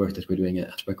on the work that we're doing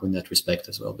at Rahko in that respect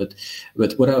as well. But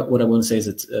what I want to say is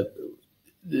that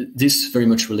this very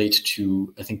much relates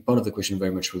to, I think part of the question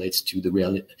very much relates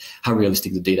to how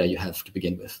realistic the data you have to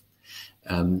begin with.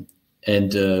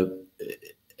 And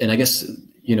I guess,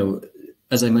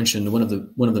 as I mentioned, one of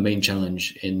the main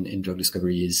challenge in drug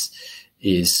discovery is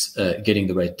getting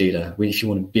the right data. If you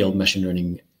want to build machine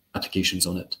learning applications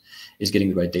on it, is getting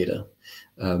the right data.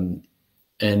 And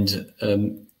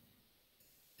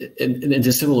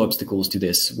there's several obstacles to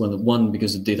this. One,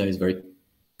 because the data is very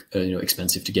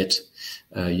expensive to get.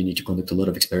 You need to conduct a lot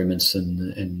of experiments,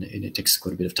 and it takes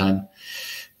quite a bit of time.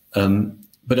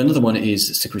 But another one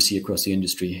is secrecy across the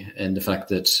industry, and the fact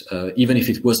that even if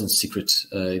it wasn't secret,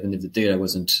 even if the data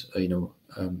wasn't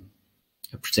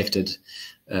protected,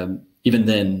 even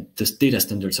then the data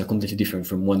standards are completely different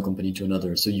from one company to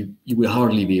another. So you will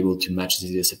hardly be able to match the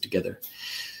data set together.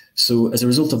 So as a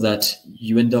result of that,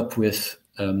 you end up with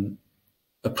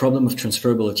a problem of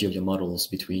transferability of your models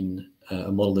between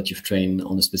a model that you've trained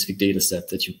on a specific data set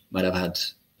that you might have had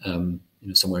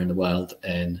somewhere in the wild,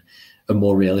 and a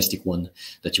more realistic one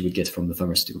that you would get from the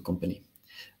pharmaceutical company.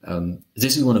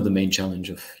 This is one of the main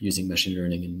challenges of using machine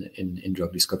learning in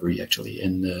drug discovery, actually,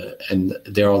 and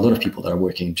there are a lot of people that are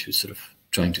working to sort of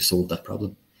trying to solve that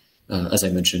problem. As I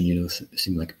mentioned,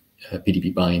 things like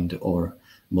PDB-bind or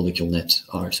molecule-net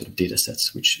are sort of data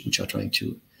sets which are trying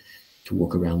to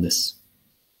work around this.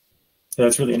 So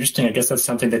that's really interesting. I guess that's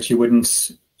something that you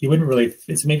wouldn't really,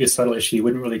 it's maybe a subtle issue. You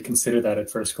wouldn't really consider that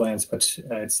at first glance, but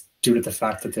it's due to the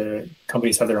fact that the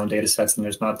companies have their own data sets, and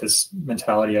there's not this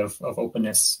mentality of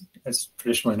openness as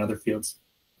traditionally in other fields.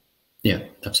 Yeah,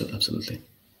 absolutely.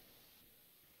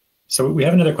 So we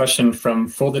have another question from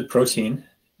Folded Protein.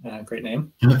 Great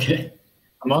name. Okay.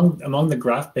 Among the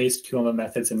graph-based QML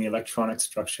methods and the electronic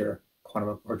structure quantum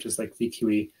approaches like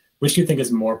VQE, which do you think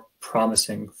is more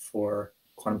promising for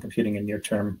quantum computing in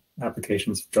near-term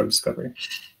applications of drug discovery?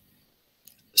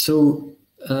 So,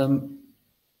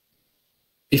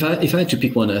 if I had to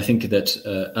pick one, I think that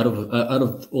out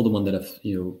of all the one that I've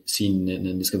seen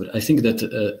and discovered, I think that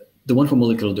the one for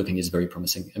molecular docking is very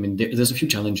promising. I mean, there's a few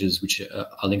challenges which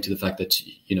are linked to the fact that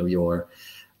your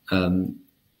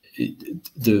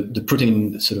the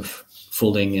protein sort of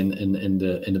folding and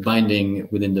the binding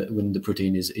within the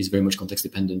protein is very much context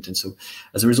dependent, and so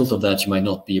as a result of that, you might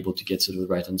not be able to get sort of the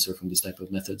right answer from this type of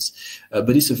methods.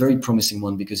 But it's a very promising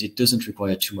one because it doesn't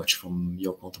require too much from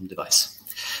your quantum device.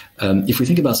 If we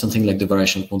think about something like the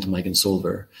variational quantum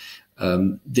eigensolver,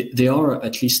 there are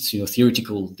at least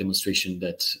theoretical demonstration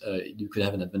that you could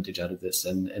have an advantage out of this,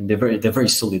 and they're very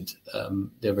solid.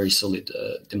 They're very solid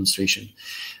demonstration.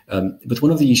 But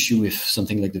one of the issue with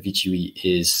something like the VQE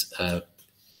is, and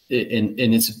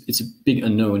it's a big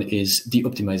unknown, is the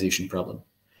optimization problem.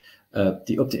 And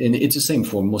it's the same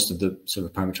for most of the sort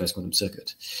of parameterized quantum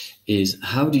circuit. Is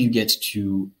how do you get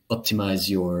to optimize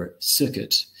your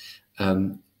circuit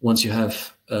once you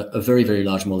have a very, very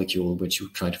large molecule which you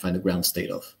try to find the ground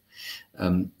state of.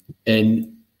 And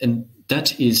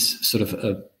that is sort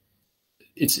of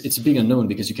it's a big unknown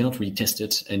because you cannot really test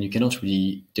it and you cannot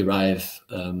really derive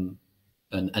an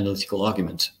analytical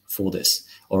argument for this,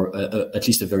 or at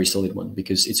least a very solid one,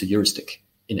 because it's a heuristic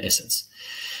in essence.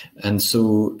 And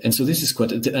so this is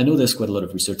quite, I know there's quite a lot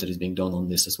of research that is being done on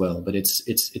this as well, but it's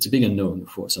a big unknown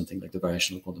for something like the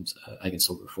variational quantum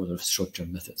eigensolver for the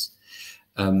short-term methods.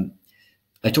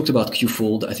 I talked about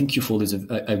QFold. I think QFold is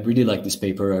I really like this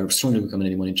paper. I strongly recommend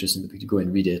anyone interested to go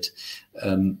and read it.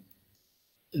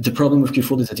 The problem with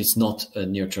QFold is that it's not a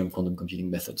near-term quantum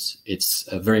computing methods. It's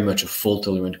very much a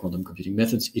fault-tolerant quantum computing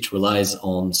methods. It relies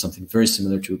on something very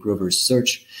similar to a Grover's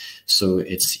search, so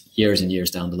it's years and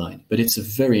years down the line. But it's a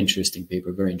very interesting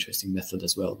paper, very interesting method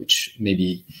as well, which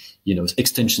maybe, you know,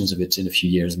 extensions of it in a few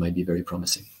years might be very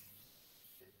promising.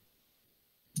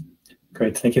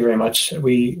 Great, thank you very much.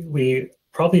 We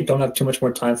probably don't have too much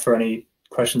more time for any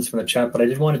questions from the chat, but I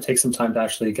did want to take some time to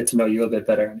actually get to know you a bit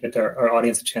better and get our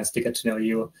audience a chance to get to know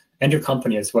you and your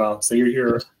company as well. So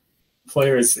your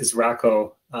employer is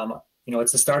Rahko. You know,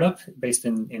 it's a startup based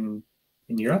in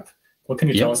Europe. What can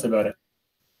you tell us about it?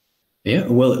 Yeah,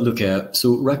 well, look,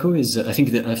 so Rahko is, I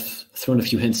think that I've thrown a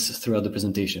few hints throughout the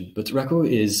presentation, but Rahko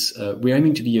is, we're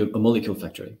aiming to be a molecule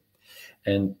factory.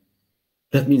 And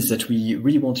that means that we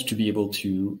really want to be able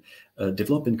to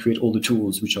develop and create all the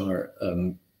tools which are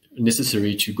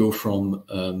necessary to go from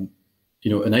you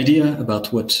know, an idea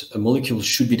about what a molecule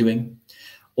should be doing,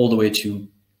 all the way to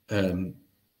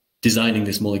designing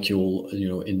this molecule, you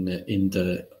know, in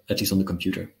the at least on the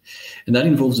computer, and that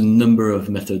involves a number of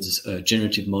methods,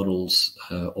 generative models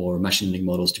or machine learning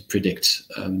models to predict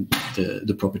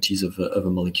the properties of a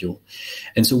molecule.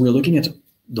 And so we're looking at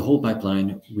the whole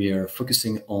pipeline. We are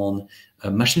focusing on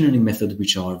machine learning methods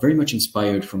which are very much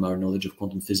inspired from our knowledge of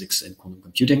quantum physics and quantum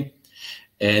computing.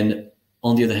 And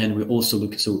on the other hand, we also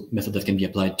look at methods that can be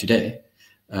applied today.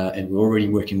 And we're already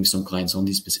working with some clients on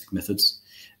these specific methods.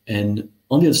 And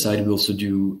on the other side, we also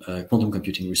do quantum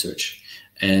computing research.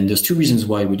 And there's two reasons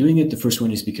why we're doing it. The first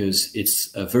one is because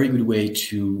it's a very good way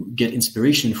to get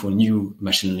inspiration for new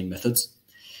machine learning methods,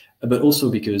 but also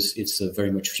because it's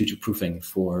very much future-proofing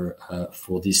for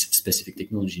this specific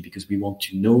technology, because we want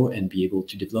to know and be able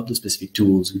to develop the specific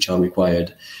tools which are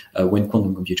required when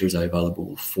quantum computers are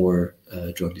available for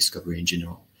drug discovery in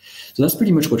general. So that's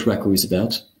pretty much what Rahko is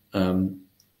about.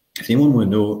 If anyone will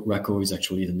know, Rahko is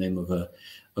actually the name of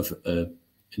a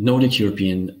Nordic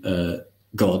European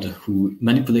god who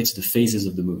manipulates the phases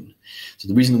of the moon. So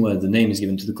the reason why the name is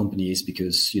given to the company is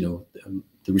because, you know,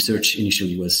 the research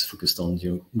initially was focused on,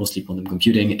 you know, mostly quantum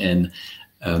computing, and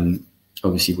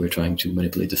obviously we're trying to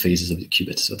manipulate the phases of the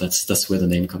qubit. So that's where the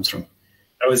name comes from.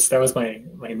 That was my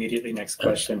immediately next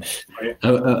question.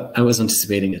 I was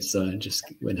anticipating it, so I just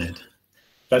went ahead.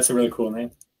 That's a really cool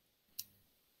name.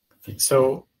 Thanks.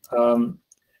 So,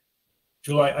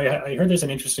 Jules, I heard there's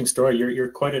an interesting story. You're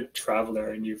quite a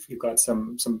traveler, and you've got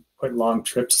some quite long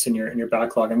trips in your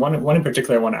backlog. And one in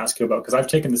particular I want to ask you about, because I've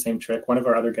taken the same trip. One of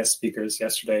our other guest speakers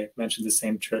yesterday mentioned the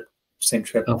same trip.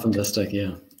 Oh, fantastic!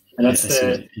 Yeah, and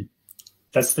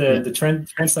that's the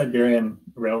Trans-Siberian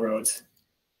Railroad.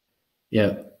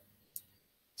 Yeah.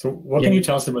 So what can you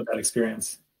tell us about that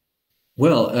experience?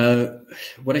 Well,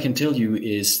 what I can tell you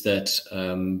is that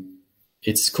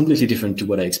it's completely different to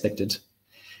what I expected.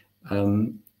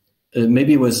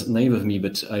 Maybe it was naive of me,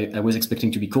 but I was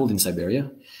expecting to be cold in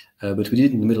Siberia, but we did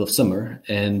it in the middle of summer,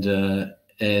 and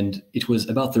it was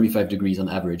about 35 degrees on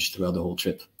average throughout the whole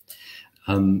trip.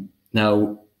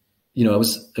 Now, you know, I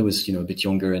was you know, a bit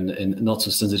younger and not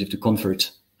so sensitive to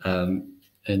comfort,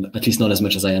 and at least not as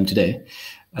much as I am today.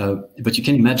 But you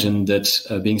can imagine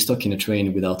that being stuck in a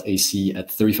train without AC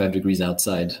at 35 degrees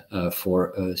outside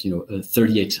for you know, a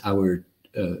 38-hour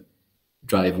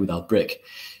drive without break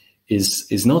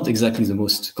is not exactly the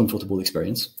most comfortable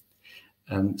experience.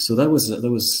 So that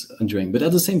was enduring. But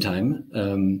at the same time,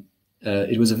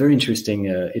 it was a very interesting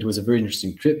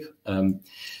trip.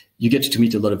 You get to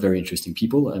meet a lot of very interesting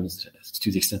people,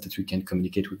 to the extent that we can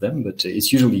communicate with them, but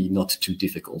it's usually not too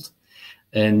difficult.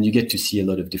 And you get to see a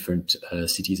lot of different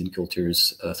cities and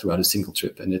cultures throughout a single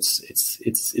trip, and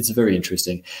it's very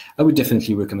interesting. I would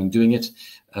definitely recommend doing it.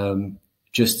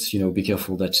 Just, you know, be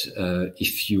careful that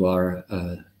if you are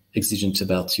exigent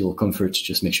about your comfort,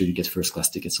 just make sure you get first-class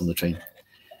tickets on the train.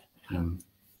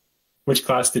 Which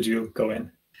class did you go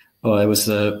in? Oh, I was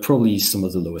probably some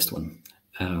of the lowest one.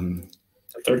 The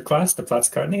third class, the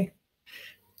Platz-Cartney?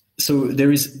 So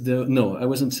there is no, I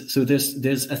wasn't. So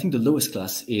there's I think the lowest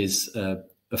class is a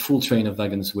full train of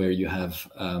wagons where you have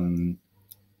a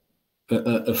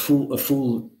a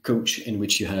full coach in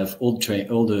which you have all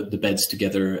the beds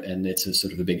together, and it's a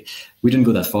sort of a big. We didn't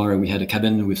go that far. We had a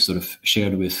cabin we've sort of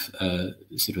shared with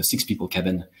sort of a 6 people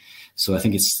cabin. So I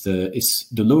think it's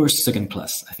the lower second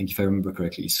class. I think if I remember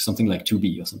correctly, it's something like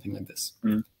 2B or something like this.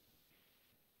 Mm.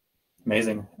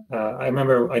 Amazing. I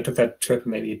remember I took that trip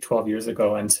maybe 12 years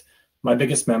ago, and my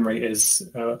biggest memory is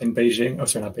in Beijing. Oh,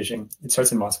 sorry, not Beijing. It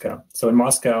starts in Moscow. So in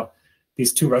Moscow,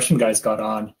 these 2 Russian guys got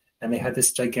on, and they had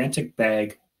this gigantic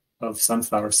bag of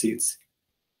sunflower seeds.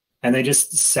 And they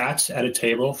just sat at a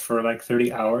table for like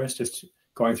 30 hours, just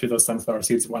going through those sunflower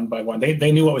seeds one by one.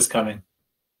 They knew what was coming.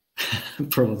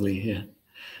 Probably, yeah.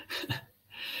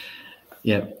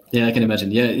 Yeah, I can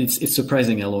imagine. Yeah, it's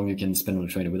surprising how long you can spend on a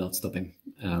trainer without stopping.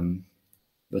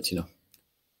 But you know.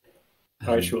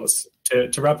 All right, Jules.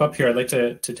 To wrap up here, I'd like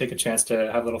to take a chance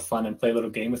to have a little fun and play a little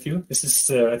game with you. This is,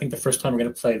 I think, the first time we're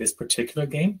going to play this particular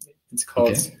game. It's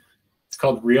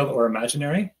called Real or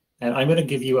Imaginary, and I'm going to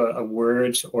give you a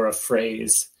word or a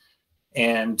phrase,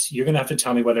 and you're going to have to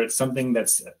tell me whether it's something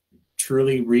that's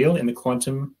truly real in the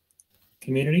quantum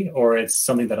community, or it's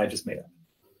something that I just made up.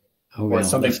 Oh, well,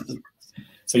 something.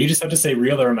 So you just have to say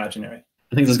real or imaginary.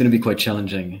 I think that's going to be quite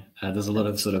challenging. There's a lot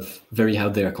of sort of very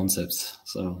out there concepts.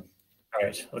 So, all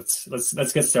right,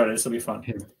 let's get started. This will be fun.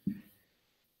 Here.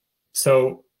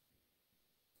 So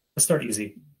let's start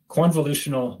easy.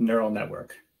 Convolutional neural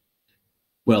network.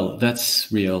 Well,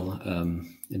 that's real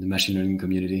in the machine learning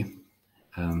community.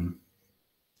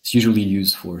 It's usually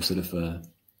used for sort of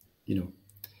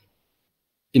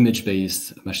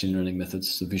image-based machine learning methods,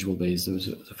 so visual-based, those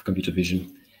of computer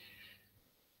vision.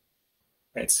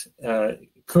 Right.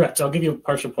 Correct. I'll give you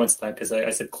partial points to that because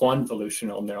I said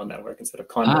convolutional neural network instead of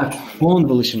convolutional.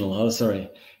 Convolutional. Oh, sorry.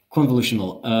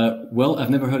 Convolutional. Well, I've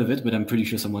never heard of it, but I'm pretty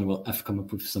sure someone will have come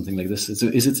up with something like this. So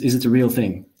is it a real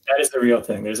thing? That is the real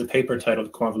thing. There's a paper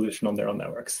titled Convolutional Neural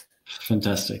Networks.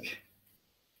 Fantastic.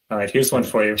 All right, here's one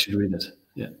for you. I should read it.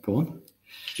 Yeah, go on.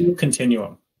 Q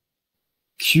continuum.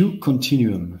 Q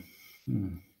continuum.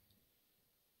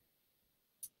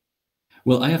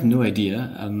 Well, I have no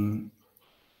idea.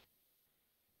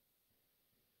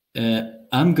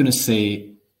 I'm going to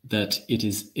say that it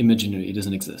is imaginary. It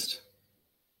doesn't exist.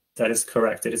 That is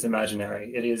correct. It is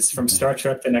imaginary. It is from Star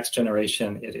Trek: The Next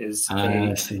Generation. It is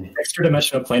an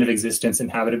extra-dimensional plane of existence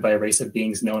inhabited by a race of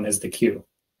beings known as the Q.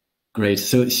 Great.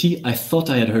 So see, I thought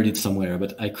I had heard it somewhere,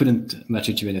 but I couldn't match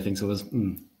it to anything. So I was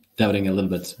doubting a little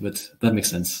bit, but that makes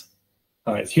sense.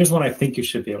 All right. Here's one I think you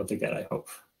should be able to get, I hope.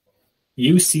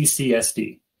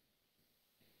 UCCSD.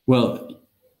 Well,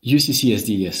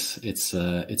 UCCSD, yes. It's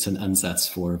an ansatz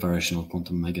for variational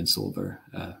quantum eigensolver,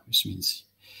 which means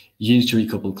unitary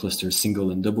coupled cluster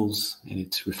single and doubles, and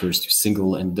it refers to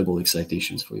single and double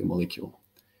excitations for your molecule.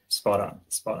 Spot on.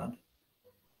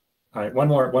 All right, one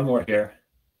more here.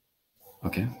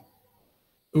 Okay.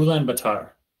 Ulaanbaatar.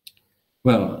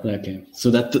 Well, okay. So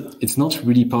that it's not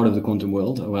really part of the quantum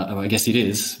world. Well, I guess it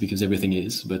is because everything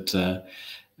is, but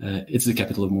it's the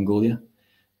capital of Mongolia,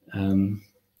 and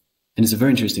it's a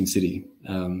very interesting city.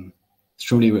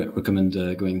 Strongly recommend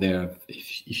going there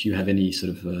if you have any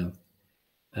sort of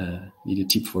need a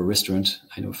tip for a restaurant.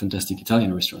 I know a fantastic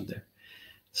Italian restaurant there.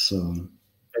 So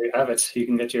there you have it. You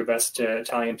can get your best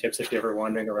Italian tips if you're ever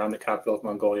wandering around the capital of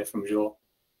Mongolia from Jules.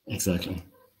 Exactly.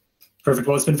 Perfect.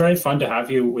 Well, it's been very fun to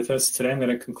have you with us today. I'm going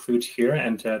to conclude here,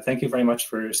 and thank you very much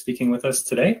for speaking with us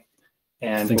today.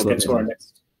 And Thanks we'll get to our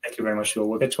next. Thank you very much, Jules.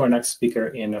 We'll get to our next speaker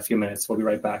in a few minutes. We'll be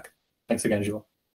right back. Thanks again, Jules.